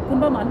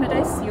কোনোবা মানুহ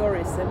এটাই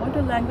চিঞৰিছে মইতো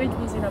লেংগুৱেজ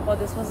বুজি নাপাওঁ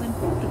দিছ ৱাজ ইন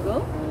পৰ্তুগাল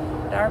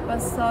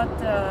তাৰপাছত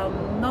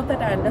নট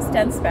দেট আই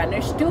আণ্ডাৰষ্টেণ্ড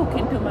স্পেনিছটো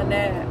কিন্তু মানে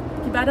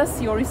কিবা এটা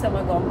চিঞৰিছে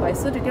মই গম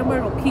পাইছোঁ তেতিয়া মই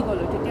ৰখি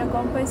গ'লোঁ তেতিয়া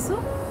গম পাইছোঁ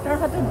তাৰ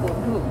হাতত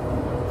বন্দুক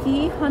সি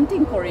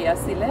হাণ্টিং কৰি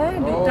আছিলে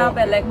দুটা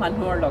বেলেগ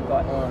মানুহৰ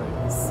লগত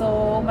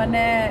চ'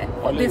 মানে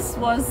দিছ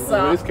was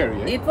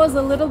it was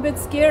a little beet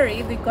স্কেৰী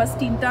because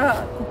 3টা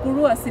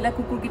কুকুৰো আছিলে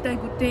কুকুৰকেইটাই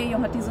গোটেই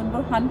ইহঁতি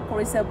যোনবোৰ হাণ্ট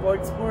কৰিছে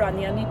বাৰ্ডছবোৰ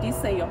আনি আনি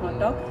দিছে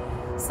ইহঁতক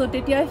চ'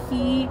 তেতিয়া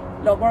সি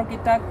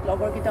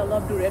লগৰকেইটা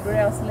অলপ দূৰে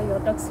দূৰে আছিলে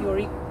সিহঁতক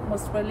চিঞৰি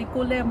মষ্ট প্ৰবেবলি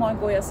ক'লে মই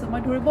গৈ আছোঁ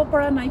মই ধৰিব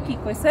পৰা নাই কি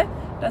কৈছে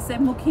তাৰপিছত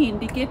মোক সি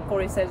ইণ্ডিকেট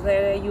কৰিছে যে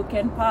ইউ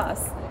কেন পাছ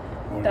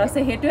তাৰপিছত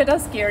সেইটো এটা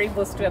স্কেৰী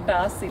বস্তু এটা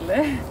আছিলে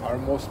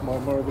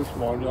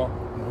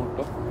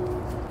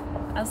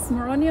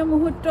স্মৰণীয়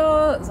মুহূৰ্ত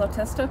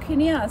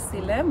যথেষ্টখিনিয়ে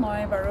আছিলে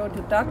মই বাৰু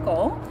দুটা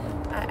কওঁ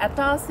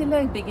এটা আছিলে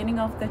বিগিনিং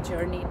অফ দ্য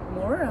জাৰ্ণি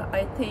মোৰ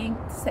আই থিংক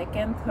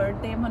 2nd 3rd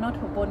ডে মানত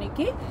হ'ব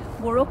নেকি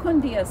বৰষুণ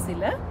দি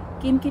আছিলে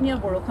কিনকিনীয়া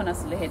বৰষুণ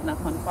আছিলে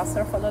সেইদিনাখন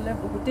পাছৰ ফাললৈ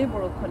বহুতেই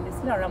বৰষুণ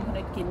দিছিলে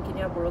আৰম্ভণিত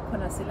কিনকিনীয়া বৰষুণ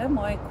আছিলে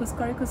মই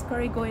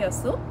খোজকাঢ়ি গৈ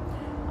আছোঁ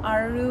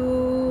আৰু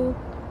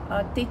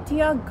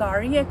তেতিয়া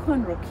গাড়ী এখন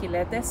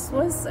ৰখিলে দিছ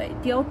ৱাজ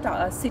এতিয়াও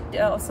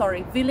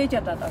ভিলেজ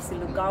এটাত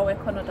আছিলোঁ গাঁও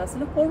এখনত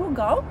আছিলোঁ সৰু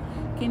গাঁও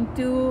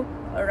কিন্তু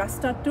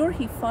ৰাস্তাটোৰ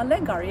সিফালে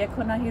গাড়ী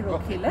এখন আহি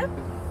ৰখিলে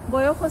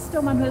বয়সস্থ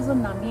মানুহ এজন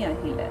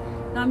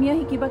নামি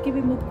আহি কিবা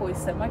কিবি মোক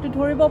কৈছে মইতো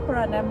ধৰিব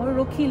পৰা নাই মই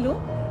ৰখিলোঁ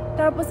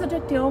তাৰপাছতে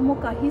তেওঁ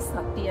মোক আহি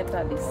ছাতি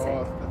এটা দিছে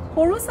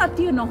সৰু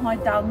ছাতিও নহয়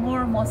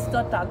ডাঙৰ মস্ত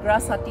তাগৰা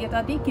ছাতি এটা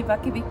দি কিবা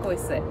কিবি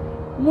কৈছে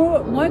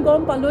মই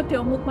গম পালোঁ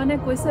তেওঁ মোক মানে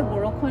কৈছে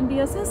বৰষুণ দি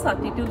আছে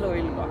ছাতিটো লৈ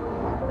লোৱা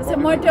তাৰপিছত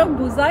মই তেওঁক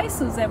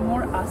বুজাইছোঁ যে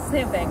মোৰ আছে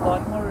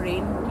বেগত মোৰ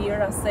ৰেইন গিয়াৰ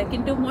আছে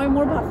কিন্তু মই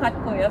মোৰ ভাষাত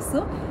কৈ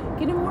আছোঁ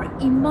কিন্তু মোৰ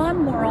ইমান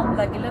মৰম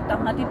লাগিলে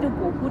তাহাঁতিতো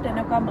বহুত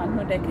এনেকুৱা মানুহ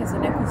দেখে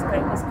যোনে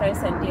খোজকাঢ়ি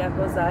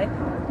চেণ্টিয়াগো যায়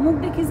মোক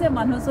দেখি যে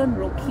মানুহজন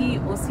ৰখি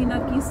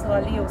অচিনাকি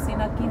ছোৱালী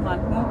অচিনাকি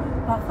মানুহ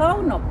ভাষাও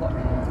নকয়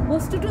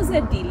বস্তুটো যে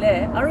দিলে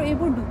আৰু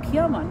এইবোৰ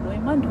দুখীয়া মানুহ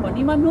ইমান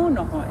ধনী মানুহও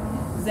নহয়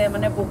যে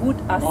মানে বহুত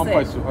আছে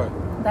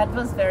that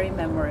was very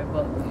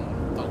memorable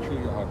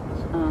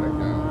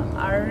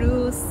আৰু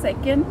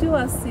ছেকেণ্ডটো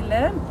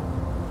আছিলে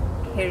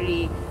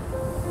হেৰি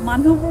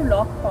মানুহবোৰ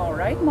লগ পাওঁ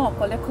ৰাইট মই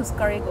অকলে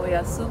খোজকাঢ়ি গৈ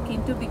আছোঁ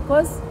কিন্তু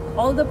because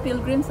all the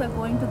Pilgrim's R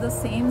going to the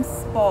same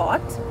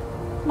spot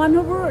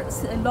মানুহবোৰ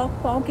লগ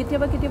পাওঁ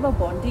কেতিয়াবা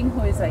বণ্ডিং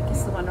হৈ যায়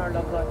কিছুমানৰ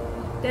লগত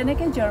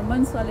তেনেকৈ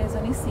জাৰ্মান ছোৱালী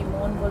এজনী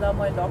চিমন বোলা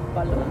মই লগ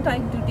পালোঁ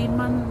তাইক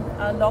দুদিনমান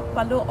লগ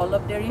পালোঁ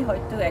অলপ দেৰি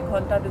হয়তো 1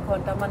 ঘণ্টা 2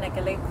 ঘণ্টামান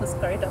একেলগে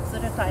খোজকাঢ়ি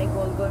তাৰপিছতে তাই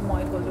গ'লগৈ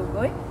মই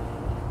গ'লোগৈ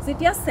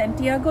যেতিয়া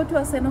চেণ্টিয়াগোটো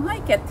আছে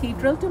নহয়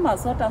কেথিড্ৰেলটো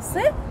মাজত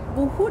আছে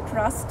বহুত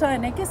ৰাস্তা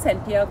এনেকৈ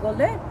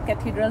চেণ্টিয়াগোলে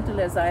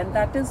কেথিড্ৰেলটোলৈ যায় এণ্ড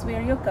দেট ইজ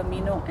ৱেৰ ইয়ৰ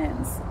কামিনো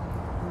এণ্ডছ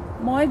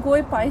মই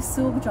গৈ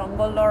পাইছোঁ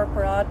জংঘলৰ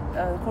পৰা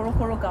সৰু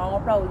সৰু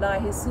গাঁৱৰ পৰা ওলাই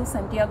আহিছোঁ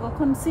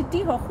চেণ্টিয়াগোখন চিটি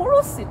হয় সৰু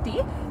চিটি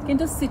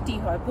কিন্তু চিটি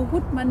হয়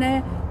বহুত মানে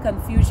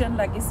কনফিউজন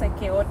লাগিছে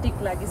কেঅটিক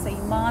লাগিছে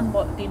ইমান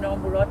দিনৰ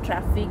মূৰত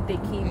ট্ৰেফিক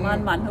দেখি ইমান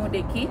মানুহ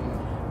দেখি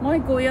মই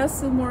গৈ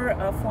আছোঁ মোৰ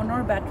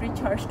ফোনৰ বেটাৰী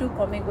চাৰ্জটো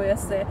কমি গৈ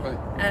আছে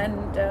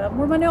এণ্ড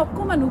মোৰ মানে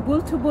অকণমান উবুল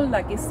থুবুল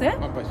লাগিছে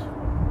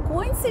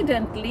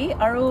কোইনচিডেণ্টলি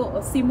আৰু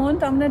চিমন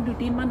তাৰমানে 2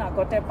 দিনমান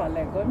আগতে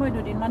পালেগৈ মই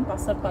 2 দিনমান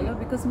পাছত পালোঁ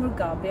বিকজ মোৰ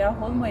গা বেয়া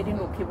হ'ল মই এদিন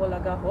ৰখিব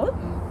লগা হ'ল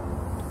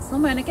চ'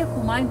 মই এনেকৈ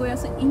সোমাই গৈ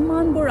আছোঁ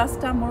ইমানবোৰ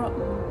ৰাস্তা মোৰ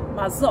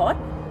মাজত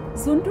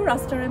যোনটো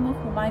ৰাস্তাৰে মই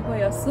সোমাই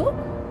গৈ আছোঁ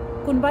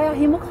কোনোবাই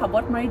আহি মোক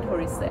সাবত মাৰি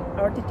ধৰিছে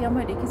আৰু তেতিয়া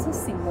মই দেখিছোঁ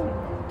চিমন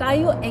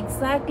তাইও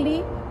একজেক্টলি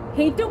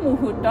সেইটো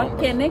মুহূৰ্তত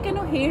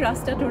কেনেকৈনো সেই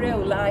ৰাস্তাটোৰে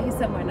ওলাই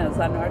আহিছে মই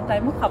নাজানো আৰু তাই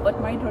মোক সাবত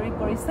মাৰি ধৰি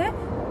কৰিছে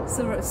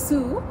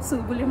চু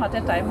বুলি মাতে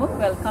তাই মোক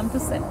ৱেলকাম টু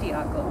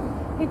চেণ্টিয়াগো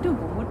সেইটো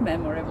বহুত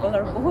মেমৰেবল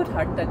আৰু বহুত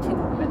হাৰ্ট টাচিং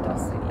মুমেণ্ট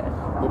আছিলে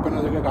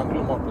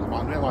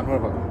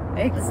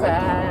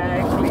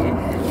একজেক্টলি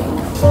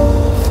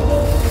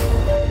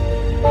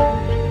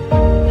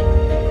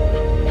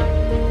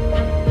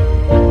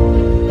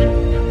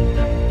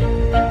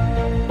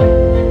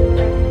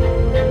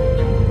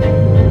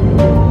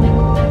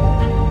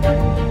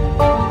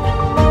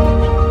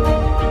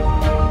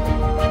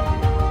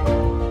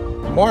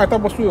মই এটা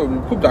বস্তু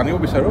খুব জানিব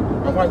বিচাৰোঁ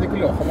আমাৰ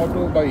আজিকালি অসমতো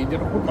বা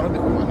ইণ্ডিয়াতো বহুত মানুহ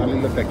দেখোঁ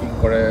মানালীলৈ ট্ৰেকিং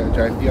কৰে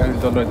জয়ন্তীয়া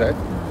হিলছলৈ যায়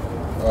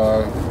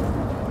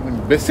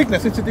বেছিক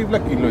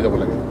নেচেচিটিবিলাক কি লৈ যাব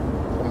লাগে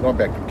তোমাৰ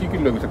বেগ কি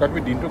লৈ গৈছে কাৰণ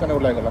তুমি দিনটোৰ কাৰণে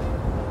ওলাই গ'লা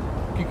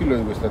কি লৈ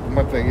গৈছিলা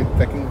তোমাৰ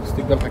ট্ৰেকিং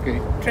ষ্টিকডাল থাকেই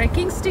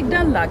ট্ৰেকিং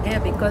ষ্টিকডাল লাগে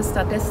বিকজ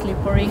তাতে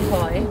স্লিপাৰী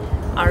হয়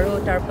আৰু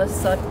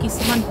তাৰপাছত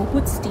কিছুমান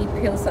বহুত ষ্টিপ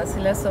হিলছ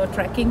আছিলে চ'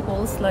 ট্ৰেকিং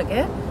প'লছ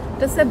লাগে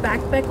তাৰপিছত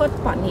বেকপেকত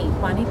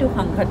পানীটো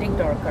সাংঘাতিক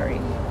দৰকাৰী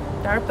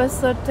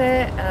তাৰপাছতে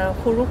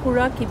সৰু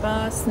সুৰা কিবা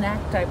স্নেক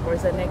টাইপৰ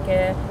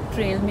যেনেকৈ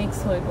ট্ৰেইল মিক্স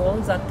হৈ গ'ল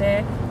যাতে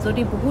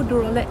যদি বহুত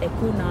দূৰলৈ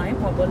একো নাই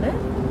পাবলৈ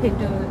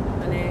সেইটো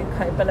মানে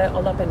খাই পেলাই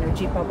অলপ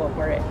এনাৰ্জি পাব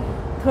পাৰে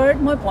থাৰ্ড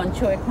মই পঞ্চ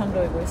এখন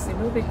লৈ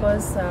গৈছিলোঁ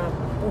বিকজ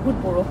বহুত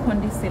বৰষুণ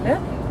দিছিলে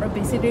আৰু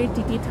বেছি দেৰি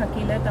তিতি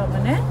থাকিলে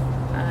তাৰমানে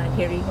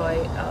হেৰি হয়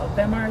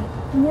বেমাৰ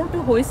মোৰতো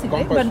হৈছিলে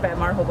বাট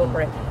বেমাৰ হ'ব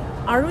পাৰে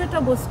আৰু এটা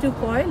বস্তু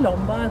কয়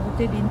লম্বা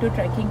গোটেই দিনটো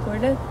ট্ৰেকিং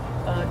কৰিলে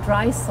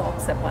ড্ৰাই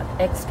চক্স এপাত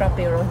এক্সট্ৰা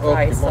পেয়াৰ অফ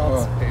ড্ৰাই চক্স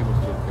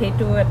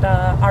সেইটো এটা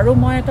আৰু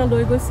মই এটা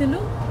লৈ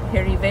গৈছিলোঁ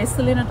হেৰি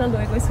ভেচলিন এটা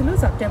লৈ গৈছিলোঁ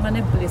যাতে মানে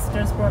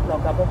ব্লিষ্টাৰ্ছবোৰত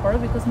লগাব পাৰোঁ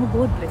বিকজ মোৰ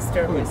বহুত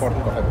ব্লিষ্টাৰ হৈছে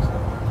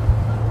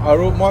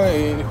আৰু মই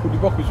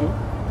সুধিব খুজিছোঁ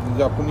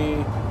যে আপুনি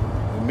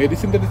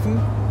মেডিচিন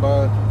বা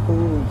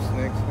সৰু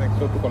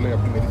স্নেক্সটো ক'লে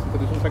আপুনি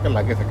মেডিচিন চাগে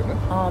লাগে থাকে ন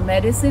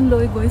মেডিচিন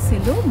লৈ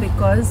গৈছিলোঁ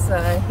বিকজ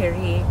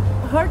হেৰি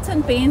হাৰ্টছ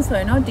এণ্ড পেইনছ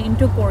হয় ন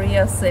দিনটো কৰি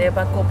আছে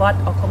বা ক'ৰবাত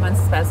অকণমান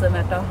স্পেজম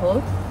এটা হ'ল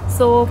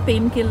চ'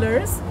 পেইন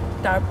কিলাৰ্ছ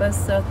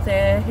তাৰপাছতে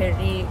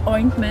হেৰি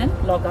অইণ্টমেণ্ট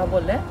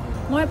লগাবলৈ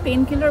মই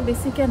পেইন কিলাৰ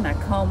বেছিকৈ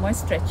নাখাওঁ মই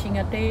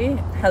ষ্ট্ৰেচিঙতেই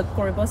হেল্প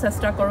কৰিব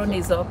চেষ্টা কৰোঁ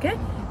নিজকে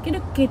কিন্তু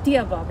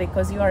কেতিয়াবা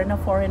because U are in a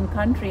foreign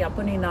country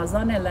আপুনি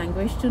নাজানে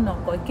লেংগুৱেজটো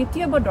নকয়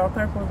কেতিয়াবা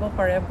দৰকাৰ পৰিব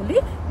পাৰে বুলি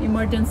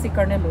ইমাৰ্জেঞ্চিৰ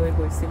কাৰণে লৈ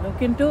গৈছিলোঁ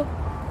কিন্তু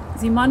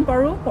যিমান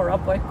পাৰোঁ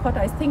পৰাপক্ষত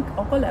আই থিংক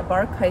অকল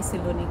এবাৰ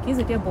খাইছিলোঁ নেকি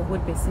যেতিয়া বহুত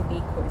বেছি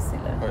উইক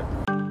হৈছিলে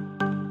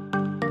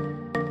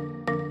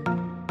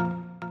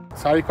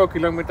 400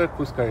 কিলোমিটাৰ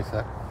খোজকাঢ়িছা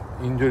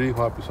ইঞ্জুৰি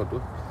হোৱাৰ পিছতো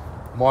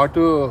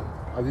মইতো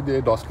আজি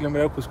 10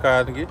 কিলোমিটাৰ খোজকাঢ়া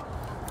নেকি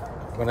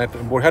মানে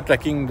বঢ়িয়া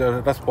ট্ৰেকিং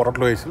এটা স্পটত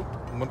লৈ আহিছিলোঁ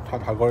মই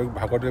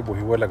ভাগৰতে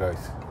বহিবই লগা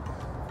হৈছে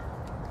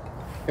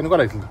কেনেকুৱা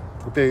লাগিছিল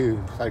গোটেই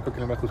 400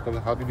 কিলোমিটাৰ খোজকাঢ়ি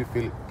হাউ did U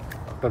feel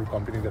after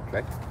completing that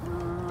track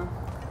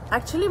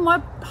actually মই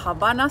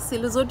ভাবা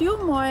নাছিলোঁ যদিও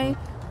মই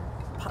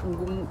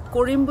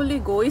কৰিম বুলি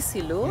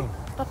গৈছিলোঁ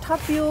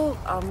তথাপিও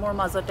মোৰ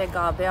মাজতে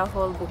গা বেয়া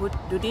হ'ল বহুত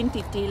দুদিন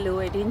তিতিলোঁ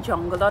এদিন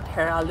জংঘলত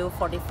হেৰালোঁ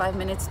 45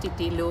 মিনিটছ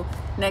তিতিলোঁ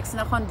নেক্সট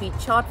দিনাখন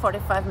বিচত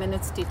 45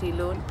 মিনিটছ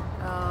তিতিলোঁ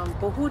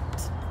বহুত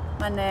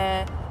মানে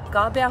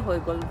গা বেয়া হৈ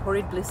গ'ল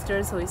ভৰিত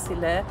ব্লিষ্টাৰ্ছ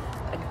হৈছিলে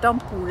একদম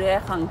পুৰে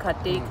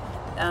সাংঘাতিক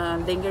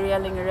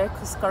লেঙেৰীয়া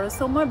খোজকাঢ়োঁ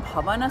চ' মই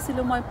ভাবা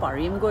নাছিলোঁ মই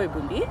পাৰিমগৈ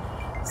বুলি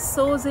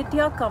চ'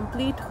 যেতিয়া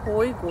কমপ্লিট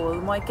হৈ গ'ল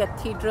মই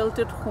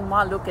কেথিড্ৰেলটোত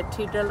সোমালোঁ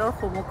কেথিড্ৰেলৰ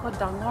সন্মুখত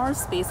ডাঙৰ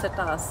স্পেচ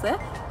এটা আছে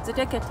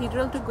যেতিয়া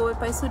কেথিড্ৰেলটো গৈ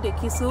পাইছোঁ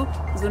দেখিছোঁ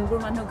যোনবোৰ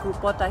মানুহ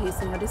গ্ৰুপত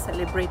আহিছে সিহঁতি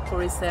চেলিব্ৰেট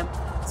কৰিছে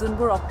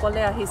যোনবোৰ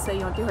অকলে আহিছে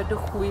সিহঁতি হয়তো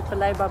শুই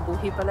পেলাই বা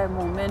বহি পেলাই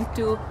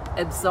মুমেণ্টটো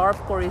এবজৰ্ভ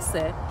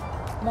কৰিছে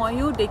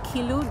ময়ো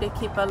দেখিলোঁ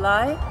দেখি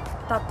পেলাই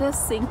তাতে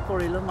চিংক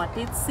কৰিলোঁ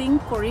মাটিত চিংক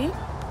কৰি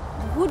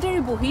বহুত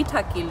দেৰি বহি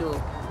থাকিলোঁ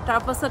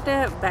তাৰপাছতে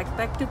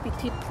বেকপেকটো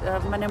পিঠিত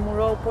মানে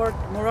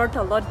মূৰৰ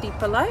তলত দি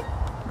পেলাই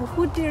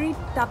বহুত দেৰি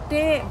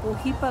তাতে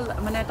বহি পেলাই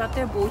মানে তাতে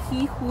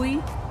বহি শুই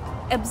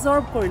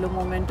এবজৰ্ভ কৰিলোঁ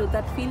মুমেণ্টটো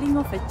that feeling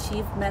of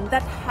achievement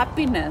that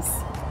happiness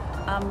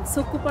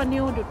চকু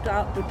পানীও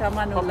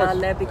দুটামান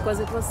ওলালে because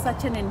it was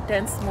ছাচ N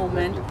intense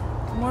moment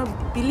মোৰ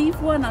বিলিভ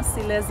হোৱা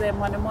নাছিলে যে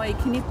মানে মই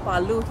এইখিনি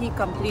পালোঁ সি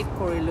কমপ্লিট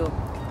কৰিলোঁ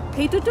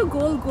সেইটোতো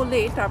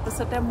গ'লেই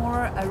তাৰপিছতে মোৰ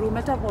ৰুম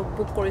এটা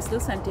বুক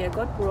কৰিছিলোঁ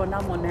চেণ্টিয়াগত পুৰণা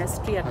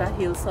মনেষ্ট্ৰি এটা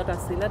হিলছত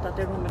আছিলে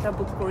তাতে ৰুম এটা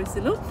বুক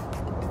কৰিছিলোঁ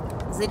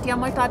যেতিয়া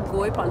মই তাত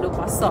গৈ পালোঁ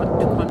পাছত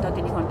 2 ঘণ্টা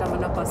 3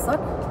 ঘণ্টামানৰ পাছত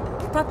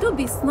তাতো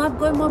বিছনাত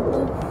গৈ মই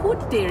বহুত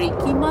দেৰি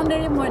কিমান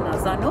দেৰি মই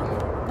নাজানো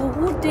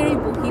বহুত দেৰি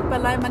বহি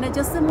পেলাই মানে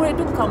জাষ্ট মোৰ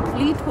এইটো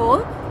কমপ্লিট হ'ল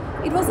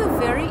it was a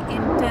very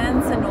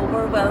intense and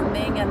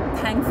অভাৰৱেলমিং and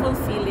thankful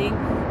feeling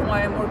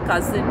মই মোৰ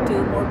কাজিনটো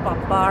মোৰ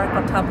পাপাৰ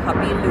কথা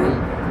ভাবিলোঁ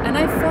and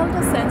I felt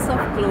a sense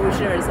of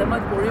closure যে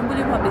মই কৰিম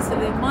বুলি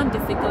ভাবিছিলোঁ ইমান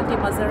ডিফিকাল্টি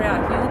মাজেৰে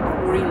আহিও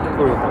কৰিলোঁ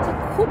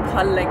খুব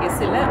ভাল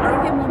লাগিছিলে আৰু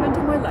সেই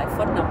মুমেণ্টটো মই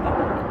লাইফত নাপাওঁ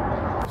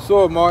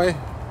চ' মই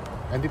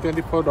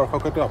 2024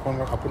 দৰ্শকেতো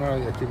আপোনাৰ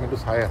এচিভমেণ্টটো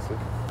চাই আছে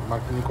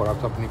ইমানখিনি কৰাৰ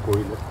পিছত আপুনি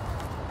কৰিলে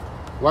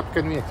What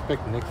can we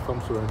expect next from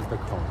Surendra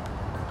Khan?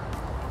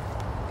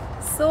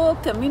 So,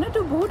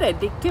 community বহুত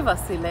addictive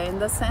asile in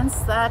the sense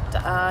that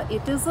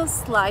it is a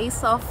slice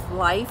of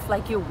life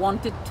like you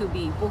want it to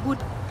be. বহুত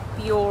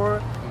pure,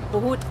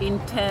 বহুত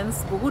intense,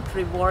 বহুত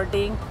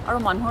rewarding, আৰু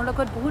মানুহৰ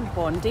লগত বহুত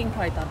bonding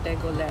হয় তাতে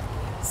গ'লে.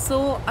 So,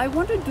 I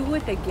want to do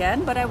it again,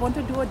 but I want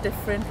to do a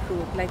different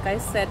route. Like I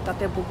said,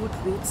 তাতে বহুত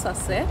routes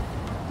আছে.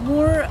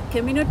 মোৰ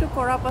community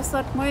কৰাৰ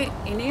পাছত মই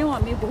এনেও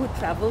আমি বহুত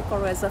travel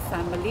কৰোঁ as a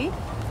family.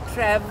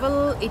 Travel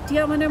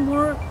এতিয়া মানে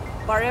মোৰ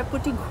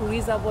বাৰেপতি ঘূৰি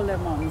যাবলৈ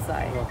মন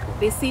যায়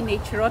বেছি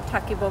নেচাৰত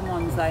থাকিব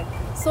মন যায়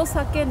চ'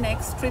 চাকে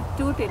নেক্সট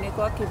ট্ৰিপটো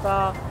তেনেকুৱা কিবা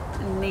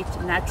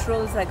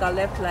নেচাৰেল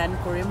জেগালৈ প্লেন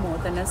কৰিম মোৰ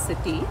দেন এ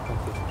চিটি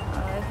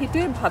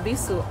সেইটোৱে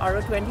ভাবিছোঁ আৰু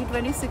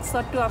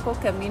 2026ততো আকৌ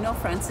কেমিনো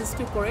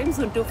ফ্ৰান্সিছটো কৰিম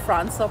যোনটো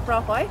ফ্ৰান্সৰ পৰা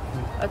হয়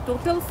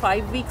টোটেল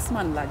 5 weeks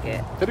মান লাগে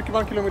সেইটো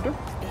কিমান কিলোমিটাৰ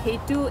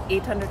সেইটো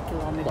 800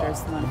 কিলোমিটাৰ্ছ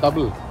মান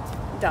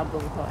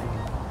ডাবল হয়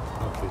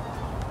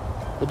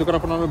সেইটো কাৰণে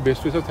আপোনাৰ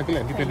বেষ্ট ৰিচাৰ্চ থাকিলে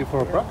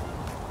 2024 পৰা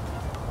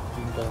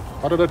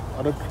What are the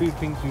other 3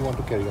 things you want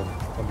to carry on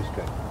this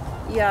trip?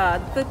 Yeah,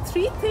 the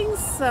 3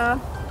 things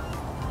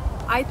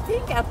I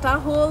think at a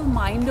whole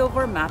mind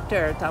over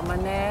matter.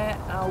 Tamane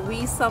we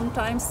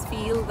sometimes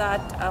feel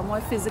that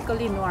more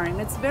physically knowing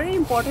it's very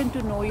important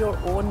to know your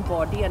own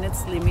body and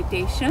its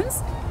limitations.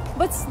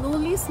 But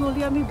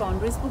slowly ami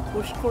boundaries bu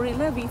push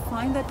korile we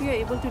find that we are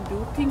able to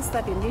do things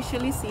that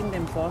initially seemed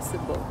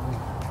impossible.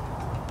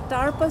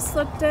 Tar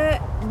pasote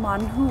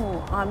manhu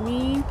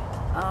ami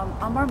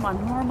আমাৰ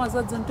মানুহৰ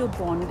মাজত যোনটো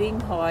bonding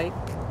হয়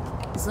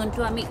যোনটো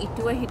আমি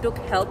ইটোৱে সিটোক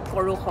help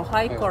কৰোঁ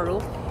সহায় কৰোঁ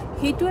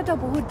সেইটো এটা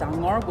বহুত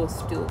ডাঙৰ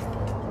বস্তু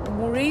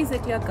মোৰেই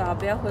যেতিয়া গা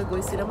বেয়া হৈ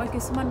গৈছিলে মই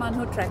কিছুমান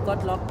মানুহ ট্ৰেকত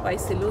লগ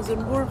পাইছিলোঁ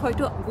যোনবোৰ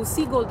হয়তো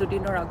গুচি গ'ল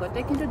দুদিনৰ আগতে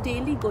কিন্তু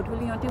ডেইলি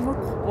গধূলি সিহঁতে মোৰ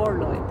খবৰ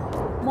লয়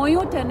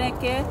ময়ো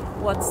তেনেকৈ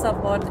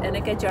হোৱাটছআপত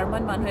এনেকৈ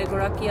জাৰ্মান মানুহ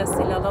এগৰাকী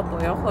আছিলে অলপ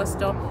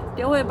বয়সস্থ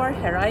তেওঁ এবাৰ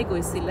হেৰাই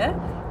গৈছিলে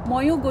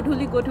ময়ো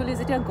গধূলি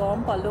যেতিয়া গম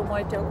পালোঁ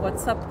মই তেওঁক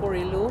হোৱাটছআপ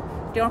কৰিলোঁ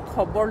তেওঁৰ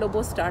খবৰ ল'ব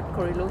ষ্টাৰ্ট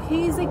কৰিলোঁ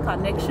সেই যে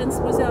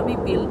কানেকশ্যনছবোৰ যে আমি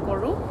বিল্ড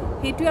কৰোঁ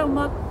সেইটোৱে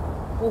আমাক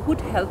বহুত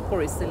হেল্প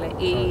কৰিছিলে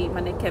এই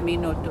মানে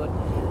কেমিনোটোত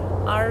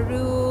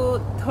আৰু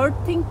থাৰ্ড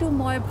থিংটো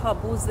মই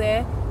ভাবোঁ যে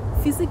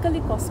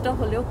ফিজিকেলি কষ্ট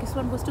হ'লেও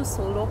কিছুমান বস্তু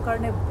চ'লৰ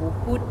কাৰণে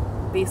বহুত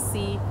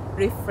বেছি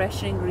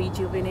ৰিফ্ৰেছিং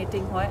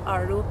ৰিজুভিনেটিং হয়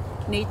আৰু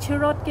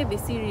নেচাৰতকৈ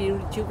বেছি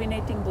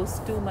ৰিজুভিনেটিং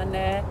বস্তু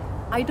মানে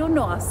I don't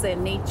know আছে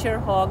নেচাৰ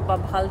হওক বা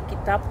ভাল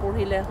কিতাপ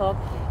পঢ়িলে হওক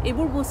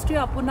এইবোৰ বস্তুৱে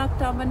আপোনাক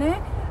তাৰমানে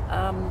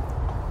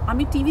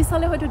আমি টিভি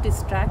চালে হয়তো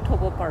ডিষ্ট্ৰেক্ট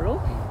হ'ব পাৰোঁ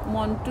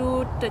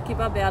মনটোত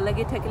কিবা বেয়া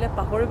লাগি থাকিলে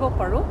পাহৰিব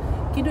পাৰোঁ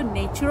কিন্তু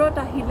নেচাৰত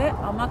আহিলে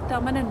আমাক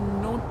তাৰমানে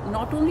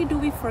not only do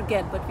we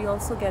forget but we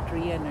also' gate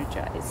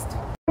ৰি-এনাৰ্জাইজড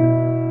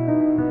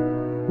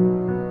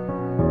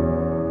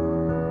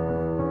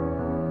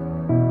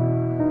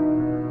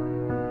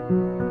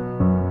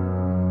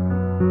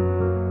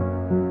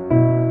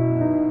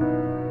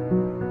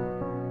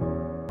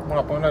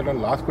এটা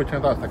লাষ্ট কুৱেশ্যন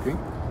এটা থাকিল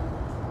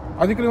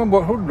আজিকালি মই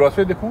বহুত ল'ৰা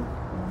ছোৱালী দেখোঁ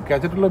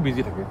গেজেটৰ লগত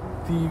বিজি থাকে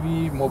টিভি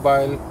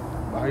মোবাইল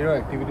বাহিৰৰ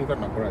এক্টিভিটি এটা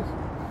নকৰা হৈছে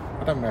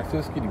এটা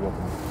মেছেজ কি দিব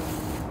আপুনি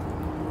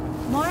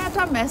মই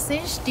এটা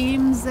মেছেজ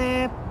দিম যে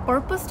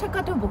পাৰ্পাছ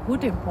থকাটো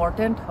বহুত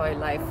ইম্পৰ্টেণ্ট হয়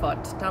লাইফত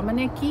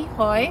তাৰমানে কি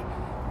হয়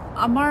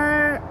আমাৰ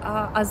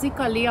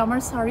আজিকালি আমাৰ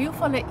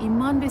চাৰিওফালে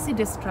ইমান বেছি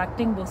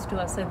ডিষ্ট্ৰেক্টিং বস্তু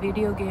আছে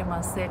ভিডিঅ' গেম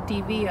আছে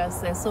টিভি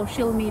আছে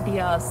ছ'চিয়েল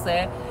মিডিয়া আছে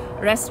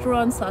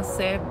ৰেষ্টুৰেণ্টছ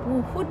আছে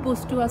বহুত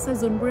বস্তু আছে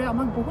যোনবোৰে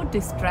আমাক বহুত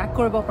ডিষ্ট্ৰেক্ট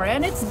কৰিব পাৰে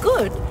and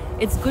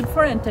it's good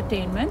for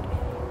entertainment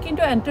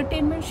কিন্তু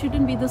এণ্টাৰটেইনমেণ্ট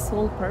শ্বুডন্ট বি দ্য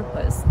চ'ল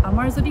পাৰ্পাছ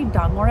আমাৰ যদি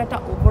ডাঙৰ এটা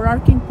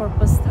অভাৰআৰ্কিং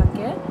পাৰ্পাছ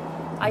থাকে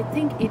আই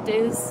think it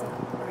is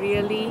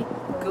really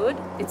good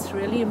it's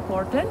really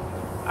important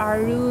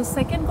আৰু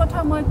ছেকেণ্ড কথা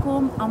মই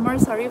ক'ম আমাৰ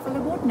চাৰিওফালে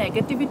বহুত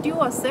নেগেটিভিটিও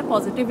আছে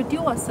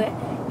পজিটিভিটিও আছে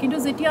কিন্তু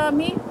যেতিয়া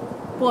আমি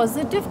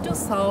পজিটিভটো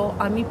চাওঁ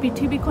আমি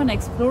পৃথিৱীখন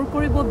এক্সপ্ল'ৰ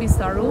কৰিব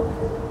বিচাৰোঁ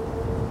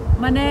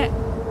মানে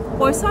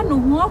পইচা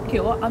নোহোৱাও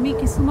কিয় আমি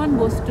কিছুমান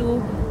বস্তু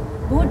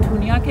বহুত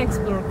ধুনীয়াকৈ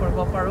এক্সপ্ল'ৰ কৰিব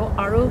পাৰোঁ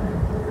আৰু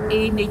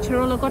এই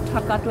নেচাৰৰ লগত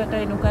থকাটো এটা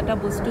এনেকুৱা এটা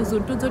বস্তু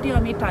যোনটো যদি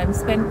আমি টাইম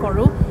স্পেণ্ড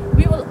কৰোঁ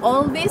we will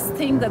always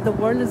think that the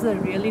world is a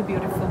really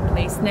beautiful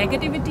place.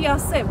 Negativity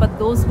আছে, but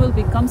those will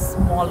become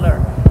smaller.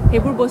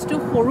 সেইবোৰ বস্তু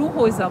সৰু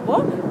হৈ যাব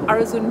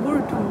আৰু যোনবোৰ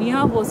ধুনীয়া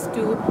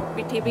বস্তু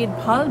পৃথিৱীত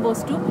ভাল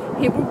বস্তু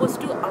সেইবোৰ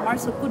বস্তু আমাৰ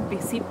চকুত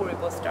বেছি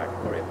পৰিব ষ্টাৰ্ট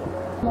কৰিব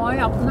মই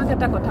আপোনাক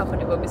এটা কথা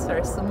সুধিব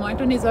বিচাৰিছোঁ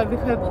মইতো নিজৰ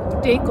বিষয়ে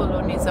বহুতেই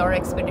ক'লোঁ নিজৰ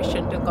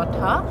এক্সপেডিশ্যনটোৰ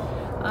কথা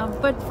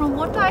but from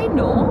what I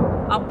know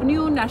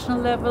আপুনিও নেশ্যনেল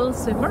লেভেল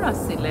ছুইমাৰ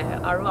আছিলে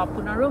আৰু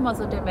আপোনাৰো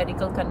মাজতে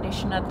মেডিকেল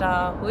কণ্ডিশ্যন এটা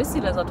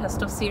হৈছিলে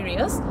যথেষ্ট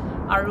ছিৰিয়াছ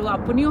আৰু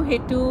আপুনিও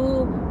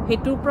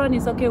সেইটোৰ পৰা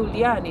নিজকে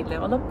উলিয়াই আনিলে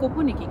অলপ ক'ব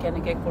নেকি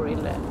কেনেকৈ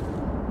কৰিলে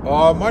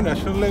মই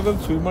নেশ্যনেল লেভেল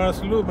ছুইমাৰ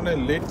আছিলোঁ মানে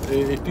লেট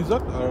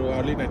 80ছত আৰু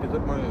আৰ্লি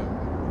 90ছত মই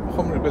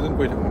অসম ৰিপ্ৰেজেণ্ট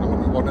কৰি থাকোঁ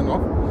মানে অন এণ্ড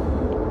অফ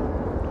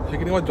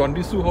সেইখিনি মই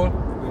জণ্ডিছো হ'ল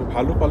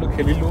ভালো পালোঁ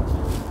খেলিলোঁ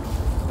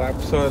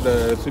তাৰপিছত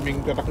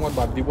ছুইমিংটো এটা সময়ত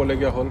বাদ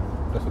দিবলগীয়া হ'ল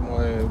তাৰপিছত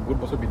মই বহুত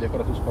বছৰ বিদেশত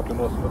আছোঁ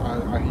স্কটলেণ্ডত আছিলোঁ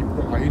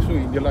আহিছোঁ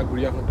ইণ্ডিয়ালৈ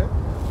ঘূৰি আহোঁতে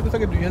সেইটো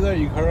চাগে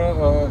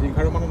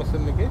 2011 মানত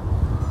আছিল নেকি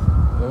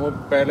মোৰ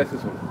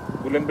পেৰালাইচিছ হ'ল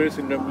গুলেনবেৰী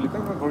চিণ্ড্ৰম বুলি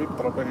কয় মই ভৰিত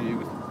তলৰ পৰা হেৰি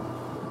গৈছিলোঁ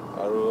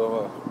আৰু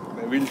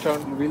হুইল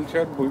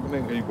চেয়াৰত বহি পিনে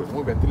হেৰি কৰিছোঁ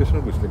মই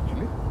ভেণ্টিলেশ্যনত গৈছিলোঁ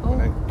একচুৱেলি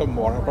মানে একদম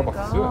মৰাৰ পৰা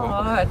বাচিছোঁ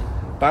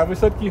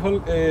তাৰপিছত কি হ'ল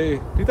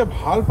তেতিয়া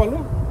ভাল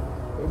পালোঁ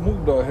মোক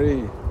হেৰি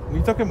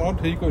নিজকে মনত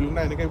হেৰি কৰিলোঁ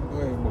না এনেকৈ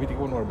বহি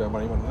থাকিব নোৱাৰোঁ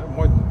বেমাৰী মানুহে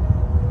মই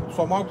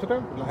ছমাহৰ পিছতে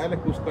লাহে লাহে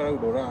খোজ কঢ়া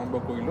দৌৰা আৰম্ভ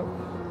কৰিলোঁ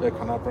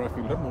খানাপাৰা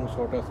ফিল্ডত মোৰ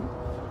ওচৰতে আছিল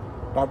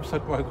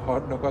তাৰপিছত মই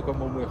ঘৰত নোকোৱাকৈ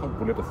মোৰ এখন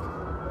বুলেট আছিল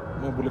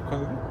মই বুলেটখন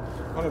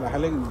মানে লাহে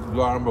লাহে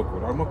যোৱা আৰম্ভ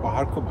কৰিলোঁ আৰু মই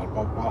পাহাৰ খুব ভাল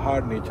পাওঁ পাহাৰ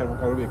নেচাৰ মোক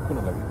আৰু একো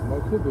নালাগে মই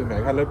খুব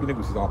মেঘালয়ৰ পিনে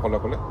গুচি যাওঁ অকলে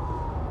অকলে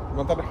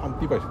মই তাতে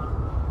শান্তি পাইছিলোঁ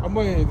আৰু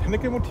মই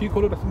সেনেকৈ মই ঠিক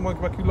হ'লোঁ তাৰপিছত মই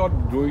কিবা লগত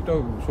জড়িত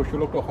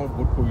ছ'চিয়েলকটো অসমত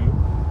বহুত কৰিলোঁ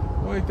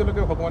মই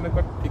এতিয়ালৈকে ভগৱানে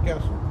কোৱাত ঠিকে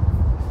আছোঁ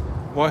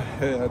মই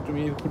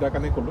তুমি সোধাৰ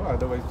কাৰণে ক'লোঁ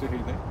আদাৰৱাইজটো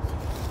হেৰি নাই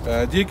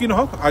যি কি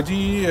নহওক আজি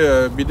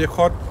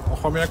বিদেশত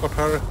অসমীয়া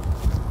কথাৰ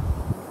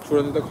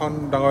সুৰঞ্জিতখন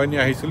ডাঙৰীণী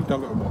আহিছিল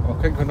তেওঁক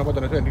অশেষ ধন্যবাদ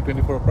জনাইছোঁ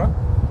ND24ৰ পৰা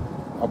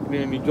আপুনি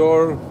নিজৰ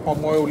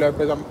সময় উলিয়াই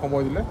পেলাই আমাক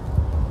সময় দিলে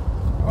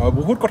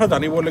বহুত কথা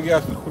জানিবলগীয়া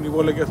আছিল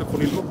শুনিবলগীয়া আছিল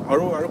শুনিলোঁ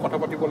আৰু কথা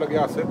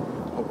পাতিবলগীয়া আছে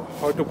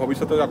হয়তো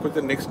ভৱিষ্যতে আকৌ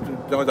যে নেক্সট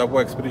তেওঁ যাব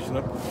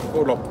এক্সপেডিশ্যনত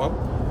আকৌ লগ পাম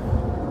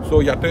চ'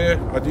 ইয়াতে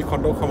আজি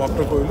খণ্ড সমাপ্ত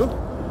কৰিলোঁ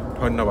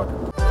ধন্যবাদ